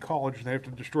community college, and they have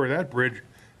to destroy that bridge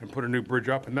and put a new bridge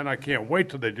up. And then I can't wait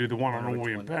till they do the one on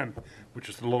William Penn, which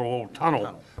is the little old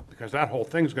tunnel, because that whole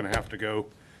thing's going to have to go,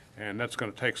 and that's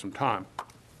going to take some time.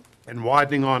 And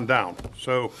widening on down.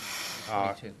 So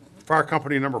fire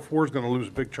company number 4 is going to lose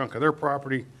a big chunk of their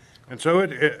property. And so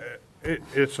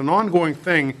it's an ongoing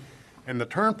thing. And the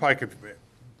Turnpike,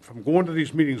 from going to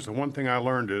these meetings, the one thing I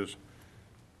learned is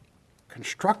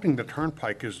constructing the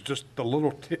Turnpike is just the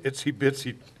little itsy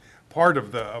bitsy part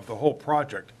of the whole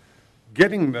project.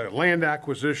 Getting the land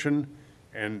acquisition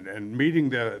and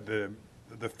meeting the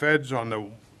feds on the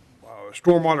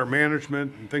stormwater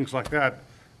management and things like that,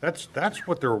 that's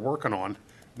what they're working on.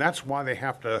 That's why they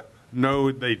have to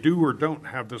know they do or don't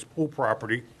have this pool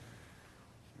property,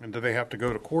 and do they have to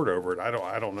go to court over it?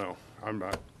 I don't know.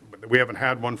 We haven't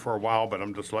had one for a while, but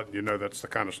I'm just letting you know that's the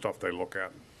kind of stuff they look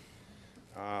at.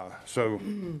 So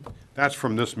that's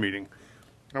from this meeting.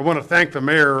 I want to thank the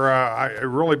mayor.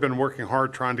 I've really been working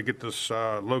hard trying to get this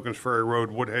Logan's Ferry Road,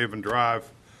 Woodhaven Drive,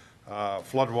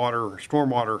 floodwater,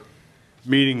 stormwater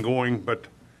meeting going, but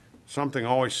something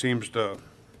always seems to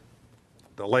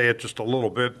delay it just a little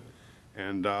bit.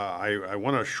 And I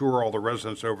want to assure all the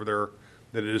residents over there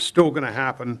that it is still going to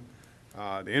happen.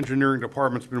 The engineering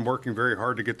department's been working very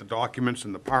hard to get the documents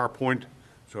and the PowerPoint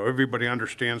so everybody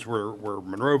understands where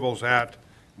Monroeville's at,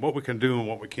 what we can do and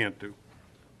what we can't do.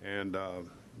 And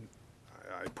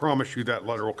I promise you that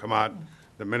letter will come out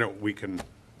the minute we can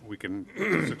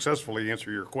successfully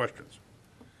answer your questions.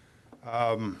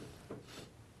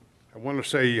 I want to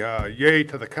say yay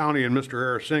to the county and Mr.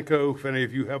 Arasenko. If any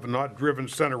of you have not driven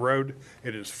Center Road,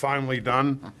 it is finally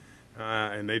done.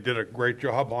 And they did a great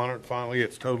job on it. Finally,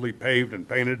 it's totally paved and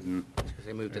painted. And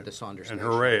they moved to the Saunders And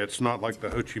Station. hooray, it's not like the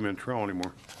Ho Chi Minh Trail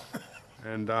anymore.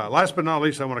 And last but not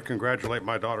least, I want to congratulate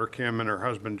my daughter Kim and her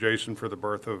husband Jason for the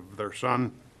birth of their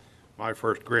son, my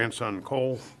first grandson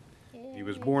Cole. He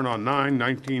was born on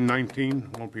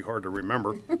 9/19/19. Won't be hard to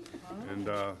remember. And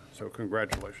so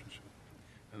congratulations.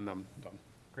 And I'm done.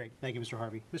 Great. Thank you, Mr.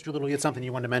 Harvey. Mr. Little, you had something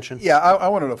you wanted to mention? Yeah, I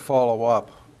wanted to follow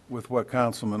up with what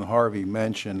Councilman Harvey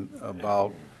mentioned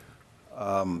about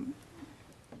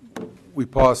we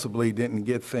possibly didn't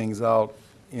get things out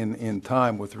in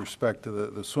time with respect to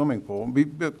the swimming pool.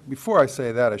 Before I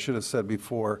say that, I should have said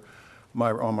before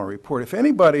on my report, if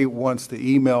anybody wants to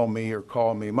email me or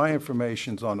call me, my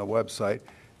information's on the website.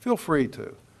 Feel free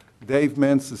to. Dave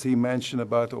Mintz, as he mentioned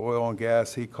about the oil and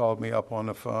gas, he called me up on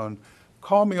the phone.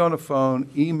 Call me on the phone,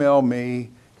 email me,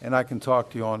 and I can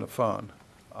talk to you on the phone.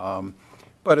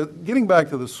 But getting back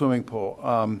to the swimming pool,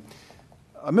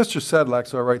 Mr.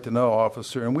 Sedlak's our right-to-know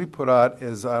officer, and we put out,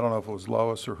 as I don't know if it was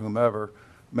Lois or whomever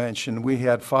mentioned, we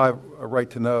had 5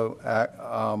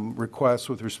 right-to-know requests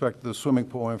with respect to the swimming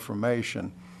pool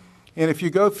information. And if you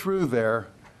go through there,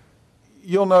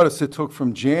 you'll notice it took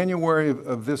from January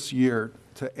of this year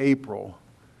to April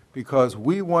because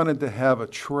we wanted to have a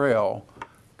trail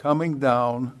coming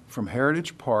down from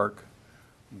Heritage Park,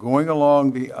 going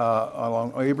along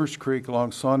along Abers Creek,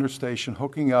 along Saunders Station,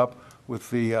 hooking up with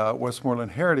the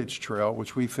Westmoreland Heritage Trail,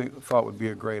 which we thought would be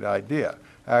a great idea.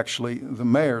 Actually, the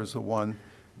mayor's the one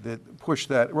that pushed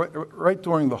that right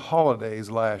during the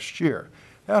holidays last year.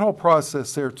 That whole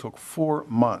process there took 4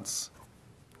 months.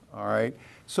 All right?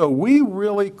 So we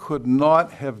really could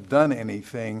not have done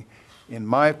anything, in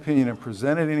my opinion, and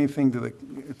presented anything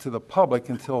to the public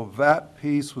until that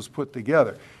piece was put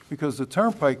together. Because the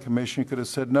Turnpike Commission could have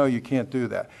said, no, you can't do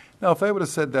that. Now, if they would have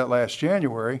said that last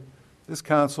January, this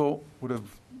council would have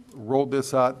rolled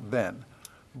this out then.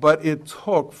 But it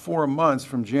took 4 months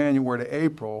from January to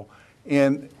April,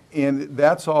 and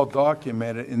that's all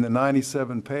documented in the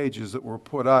 97 pages that were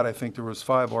put out. I think there was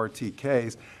 5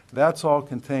 RTKs. That's all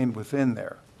contained within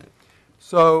there.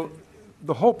 So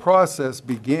the whole process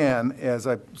began, as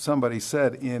somebody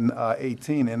said, in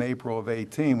April of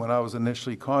 18, when I was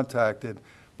initially contacted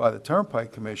by the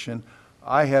Turnpike Commission.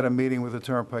 I had a meeting with the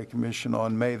Turnpike Commission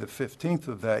on May the 15th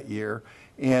of that year,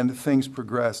 and things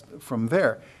progressed from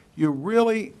there.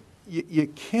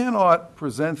 You cannot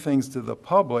present things to the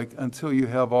public until you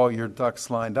have all your ducks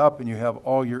lined up and you have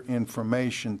all your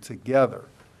information together.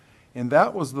 And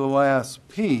that was the last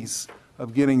piece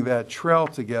of getting that trail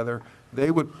together. They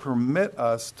would permit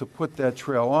us to put that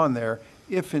trail on there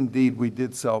if indeed we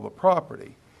did sell the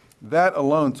property. That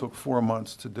alone took 4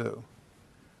 months to do.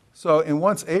 So, and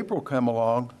once April came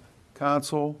along,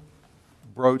 council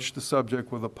broached the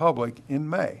subject with the public in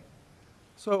May.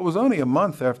 So it was only a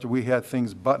month after we had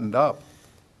things buttoned up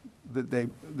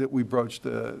that we broached,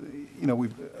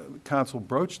 council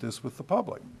broached this with the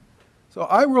public. So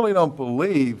I really don't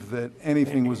believe that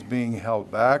anything was being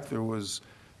held back. There was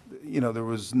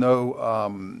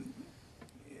no,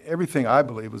 everything I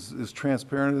believe was as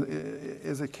transparent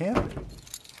as it can be.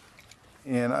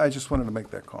 And I just wanted to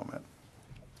make that comment.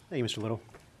 Thank you, Mr. Little.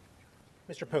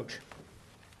 Mr. Poach.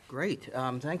 Great,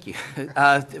 thank you.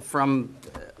 From,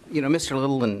 Mr.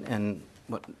 Little and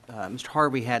what Mr.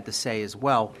 Harvey had to say as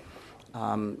well,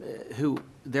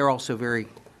 they're also very,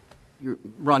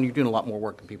 Ron, you're doing a lot more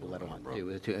work than people let on,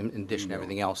 in addition to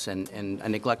everything else. And I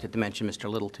neglected to mention Mr.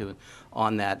 Little, too,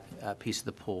 on that piece of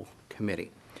the pool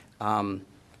committee. I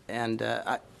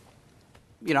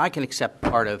can accept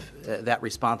part of that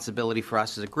responsibility for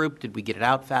us as a group. Did we get it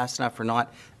out fast enough or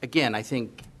not? Again, I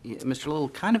think Mr. Little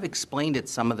kind of explained it,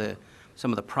 some of the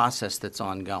process that's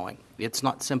ongoing. It's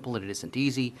not simple, it isn't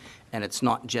easy, and it's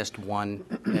not just one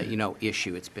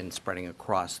issue. It's been spreading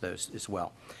across those as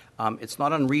well. It's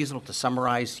not unreasonable to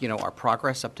summarize our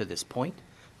progress up to this point,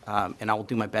 and I will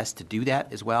do my best to do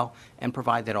that as well and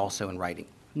provide that also in writing.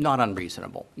 Not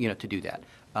unreasonable, to do that.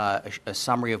 A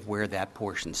summary of where that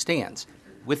portion stands,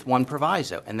 with one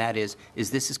proviso, and that is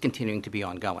this is continuing to be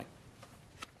ongoing.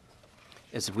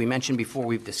 As we mentioned before,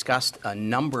 we've discussed a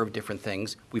number of different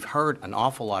things. We've heard an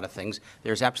awful lot of things.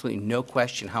 There's absolutely no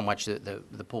question how much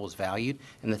the pool is valued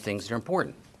and the things that are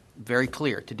important. Very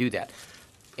clear to do that.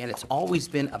 And it's always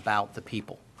been about the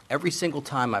people. Every single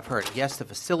time I've heard, yes, the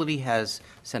facility has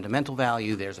sentimental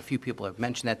value. There's a few people who have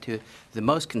mentioned that too. The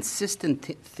most consistent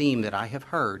theme that I have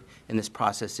heard in this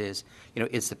process is,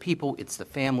 it's the people, it's the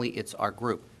family, it's our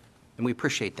group. And we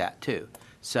appreciate that too.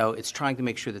 So it's trying to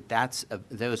make sure that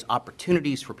those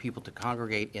opportunities for people to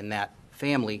congregate in that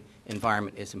family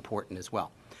environment is important as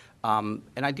well. And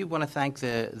I do want to thank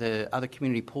the other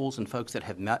community pools and folks that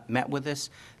have met with us.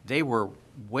 They were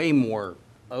way more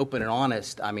open and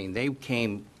honest. I mean, they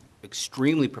came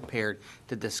extremely prepared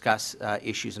to discuss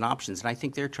issues and options, and I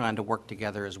think they're trying to work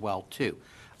together as well too.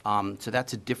 So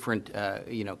that's a different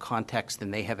context than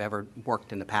they have ever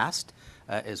worked in the past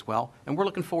as well, and we're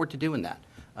looking forward to doing that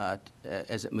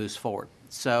as it moves forward.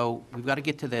 So we've got to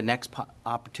get to the next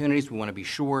opportunities. We want to be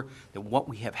sure that what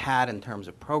we have had in terms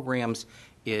of programs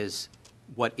is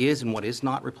what is and what is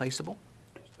not replaceable.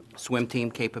 Swim team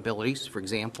capabilities, for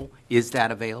example, is that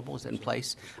available? Is that in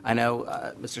place? I know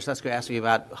Mr. Susko asked me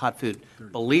about hot food.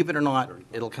 Believe it or not,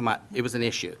 it'll come out. It was an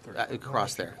issue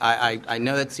across there. I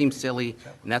know that seems silly,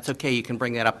 and that's okay. You can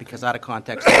bring that up because out of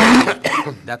context,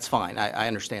 that's fine. I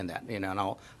understand that, and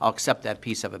I'll accept that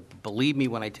piece of it. Believe me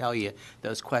when I tell you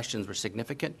those questions were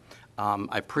significant.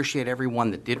 I appreciate everyone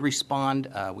that did respond.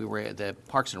 We were at the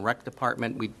Parks and Rec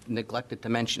Department. We neglected to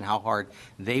mention how hard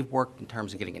they've worked in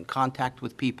terms of getting in contact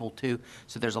with people, too.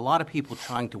 So there's a lot of people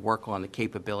trying to work on the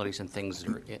capabilities and things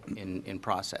that are in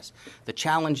process. The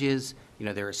challenge is,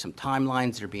 there are some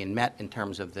timelines that are being met in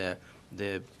terms of the,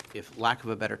 if lack of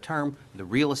a better term, the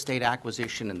real estate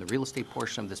acquisition and the real estate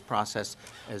portion of this process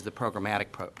as the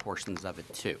programmatic portions of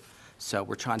it, too. So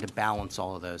we're trying to balance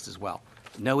all of those as well.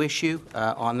 No issue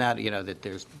on that, that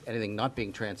there's anything not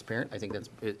being transparent. I think that's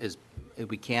is if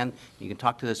we can. You can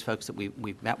talk to those folks that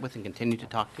we've met with and continue to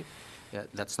talk to.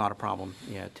 That's not a problem,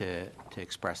 to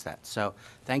express that. So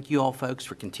thank you all, folks,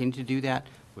 for continuing to do that.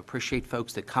 We appreciate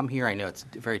folks that come here. I know it's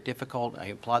very difficult. I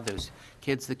applaud those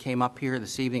kids that came up here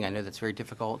this evening. I know that's very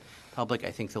difficult. Public,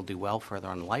 I think they'll do well further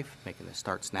on in life, making the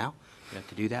starts now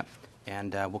to do that.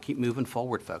 And we'll keep moving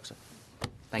forward, folks.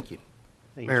 Thank you.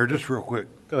 Mayor, just real quick.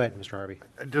 Go ahead, Mr. Harvey.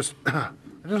 I just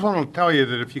want to tell you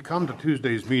that if you come to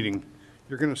Tuesday's meeting,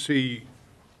 you're going to see,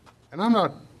 and I'm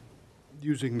not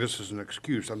using this as an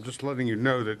excuse, I'm just letting you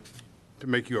know that to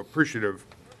make you appreciative,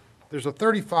 there's a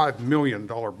 $35 million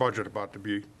budget about to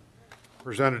be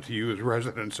presented to you as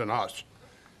residents and us.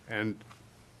 And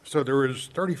so there is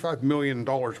 $35 million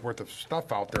worth of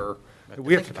stuff out there that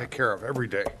we have to take care of every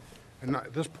day. And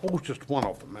this pool's just one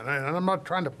of them. And I'm not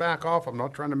trying to back off. I'm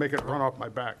not trying to make it run off my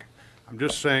back. I'm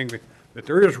just saying that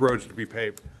there is roads to be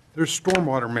paved. There's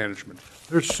stormwater management.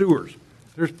 There's sewers.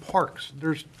 There's parks.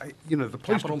 There's, the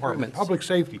police department, public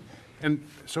safety. And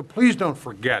so please don't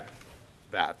forget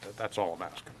that. That's all I'm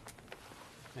asking.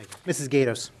 Thank you. Mrs.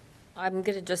 Gatos. I'm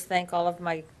going to just thank all of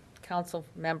my council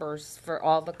members for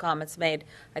all the comments made.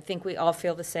 I think we all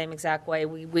feel the same exact way.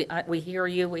 We hear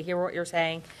you, we hear what you're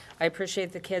saying. I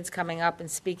appreciate the kids coming up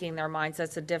and speaking their minds.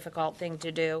 That's a difficult thing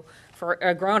to do for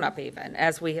a grown-up even,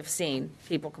 as we have seen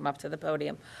people come up to the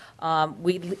podium.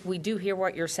 We do hear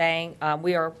what you're saying.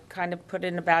 We are kind of put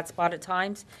in a bad spot at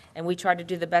times, and we try to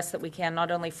do the best that we can,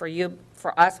 not only for you,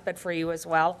 for us, but for you as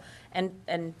well.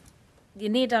 And you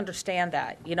need to understand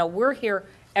that. You know, we're here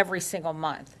every single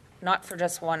month, not for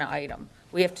just one item.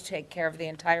 We have to take care of the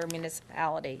entire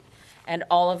municipality and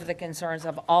all of the concerns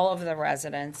of all of the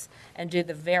residents and do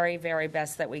the very, very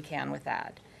best that we can with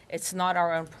that. It's not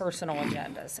our own personal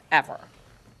agendas, ever.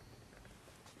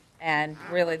 And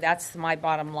really, that's my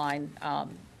bottom line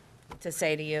to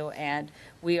say to you. And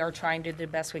we are trying to do the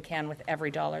best we can with every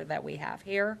dollar that we have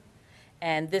here.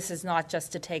 And this is not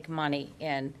just to take money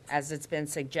in, as it's been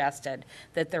suggested,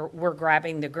 that we're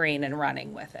grabbing the green and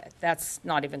running with it. That's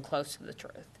not even close to the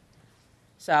truth.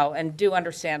 So, and do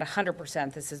understand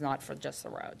 100% this is not for just the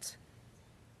roads.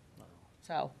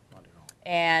 So,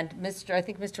 and I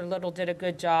think Mr. Little did a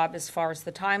good job as far as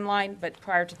the timeline, but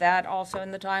prior to that, also in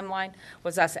the timeline,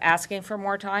 was us asking for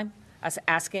more time, us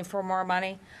asking for more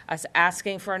money, us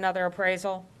asking for another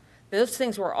appraisal. Those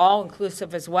things were all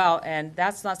inclusive as well, and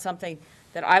that's not something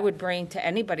that I would bring to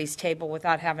anybody's table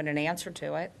without having an answer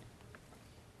to it.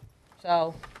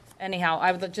 So anyhow,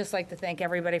 I would just like to thank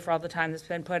everybody for all the time that's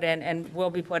been put in and will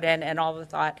be put in and all the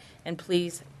thought. And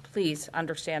please, please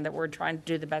understand that we're trying to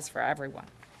do the best for everyone.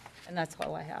 And that's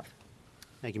all I have.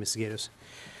 Thank you, Mrs. Gatos.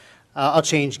 I'll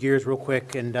change gears real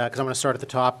quick, and because I'm going to start at the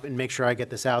top and make sure I get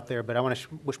this out there, but I want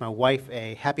to wish my wife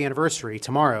a happy anniversary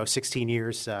tomorrow, 16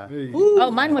 years.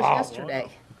 Oh, mine was yesterday.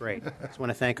 Great. Just want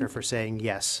to thank her for saying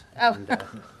yes. Oh. And,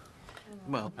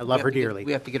 Well, I love her we have to get- dearly.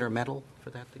 We have to get her a medal for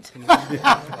that. To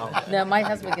continue. No, my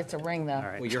husband gets a ring, though. All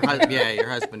right. Well, your husband, yeah.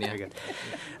 Very good.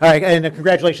 All right, and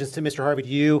congratulations to Mr. Harvey, to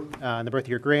you on the birth of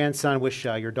your grandson. Wish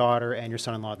your daughter and your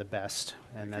son-in-law the best,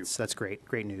 and that's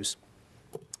great news.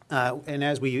 And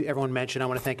as everyone mentioned, I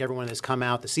want to thank everyone that's come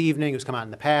out this evening, who's come out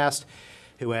in the past,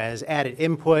 who has added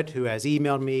input, who has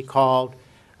emailed me, called,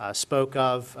 spoke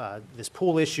of this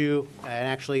pool issue, and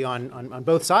actually on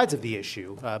both sides of the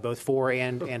issue, both for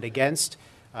and against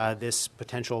this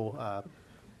potential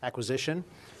acquisition.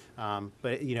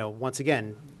 But, you know, once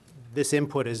again, this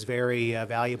input is very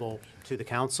valuable to the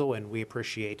council, and we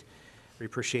appreciate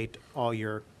all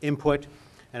your input.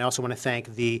 And I also want to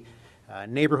thank the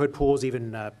neighborhood pools.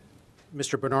 Even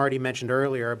Mr. Bernardi mentioned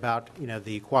earlier about, you know,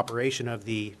 the cooperation of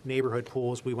the neighborhood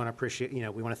pools. We want to appreciate, you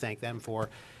know, we want to thank them for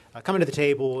coming to the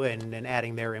table and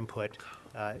adding their input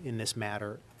in this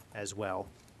matter as well.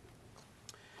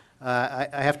 I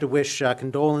have to wish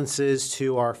condolences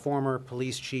to our former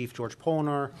police chief, George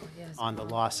Polnar, on the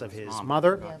loss of his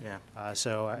mother.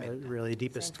 So really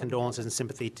deepest condolences and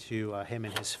sympathy to him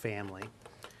and his family.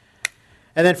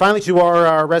 And then finally, to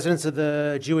our residents of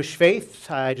the Jewish faith,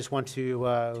 I just want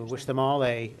to wish them all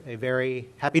a very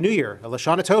happy New Year, a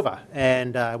Lashana Tova,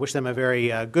 and wish them a very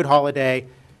good holiday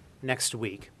next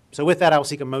week. So with that, I will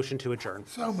seek a motion to adjourn.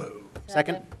 So moved.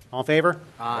 Second? All in favor?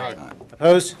 Aye.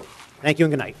 Opposed? Thank you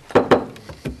and good night.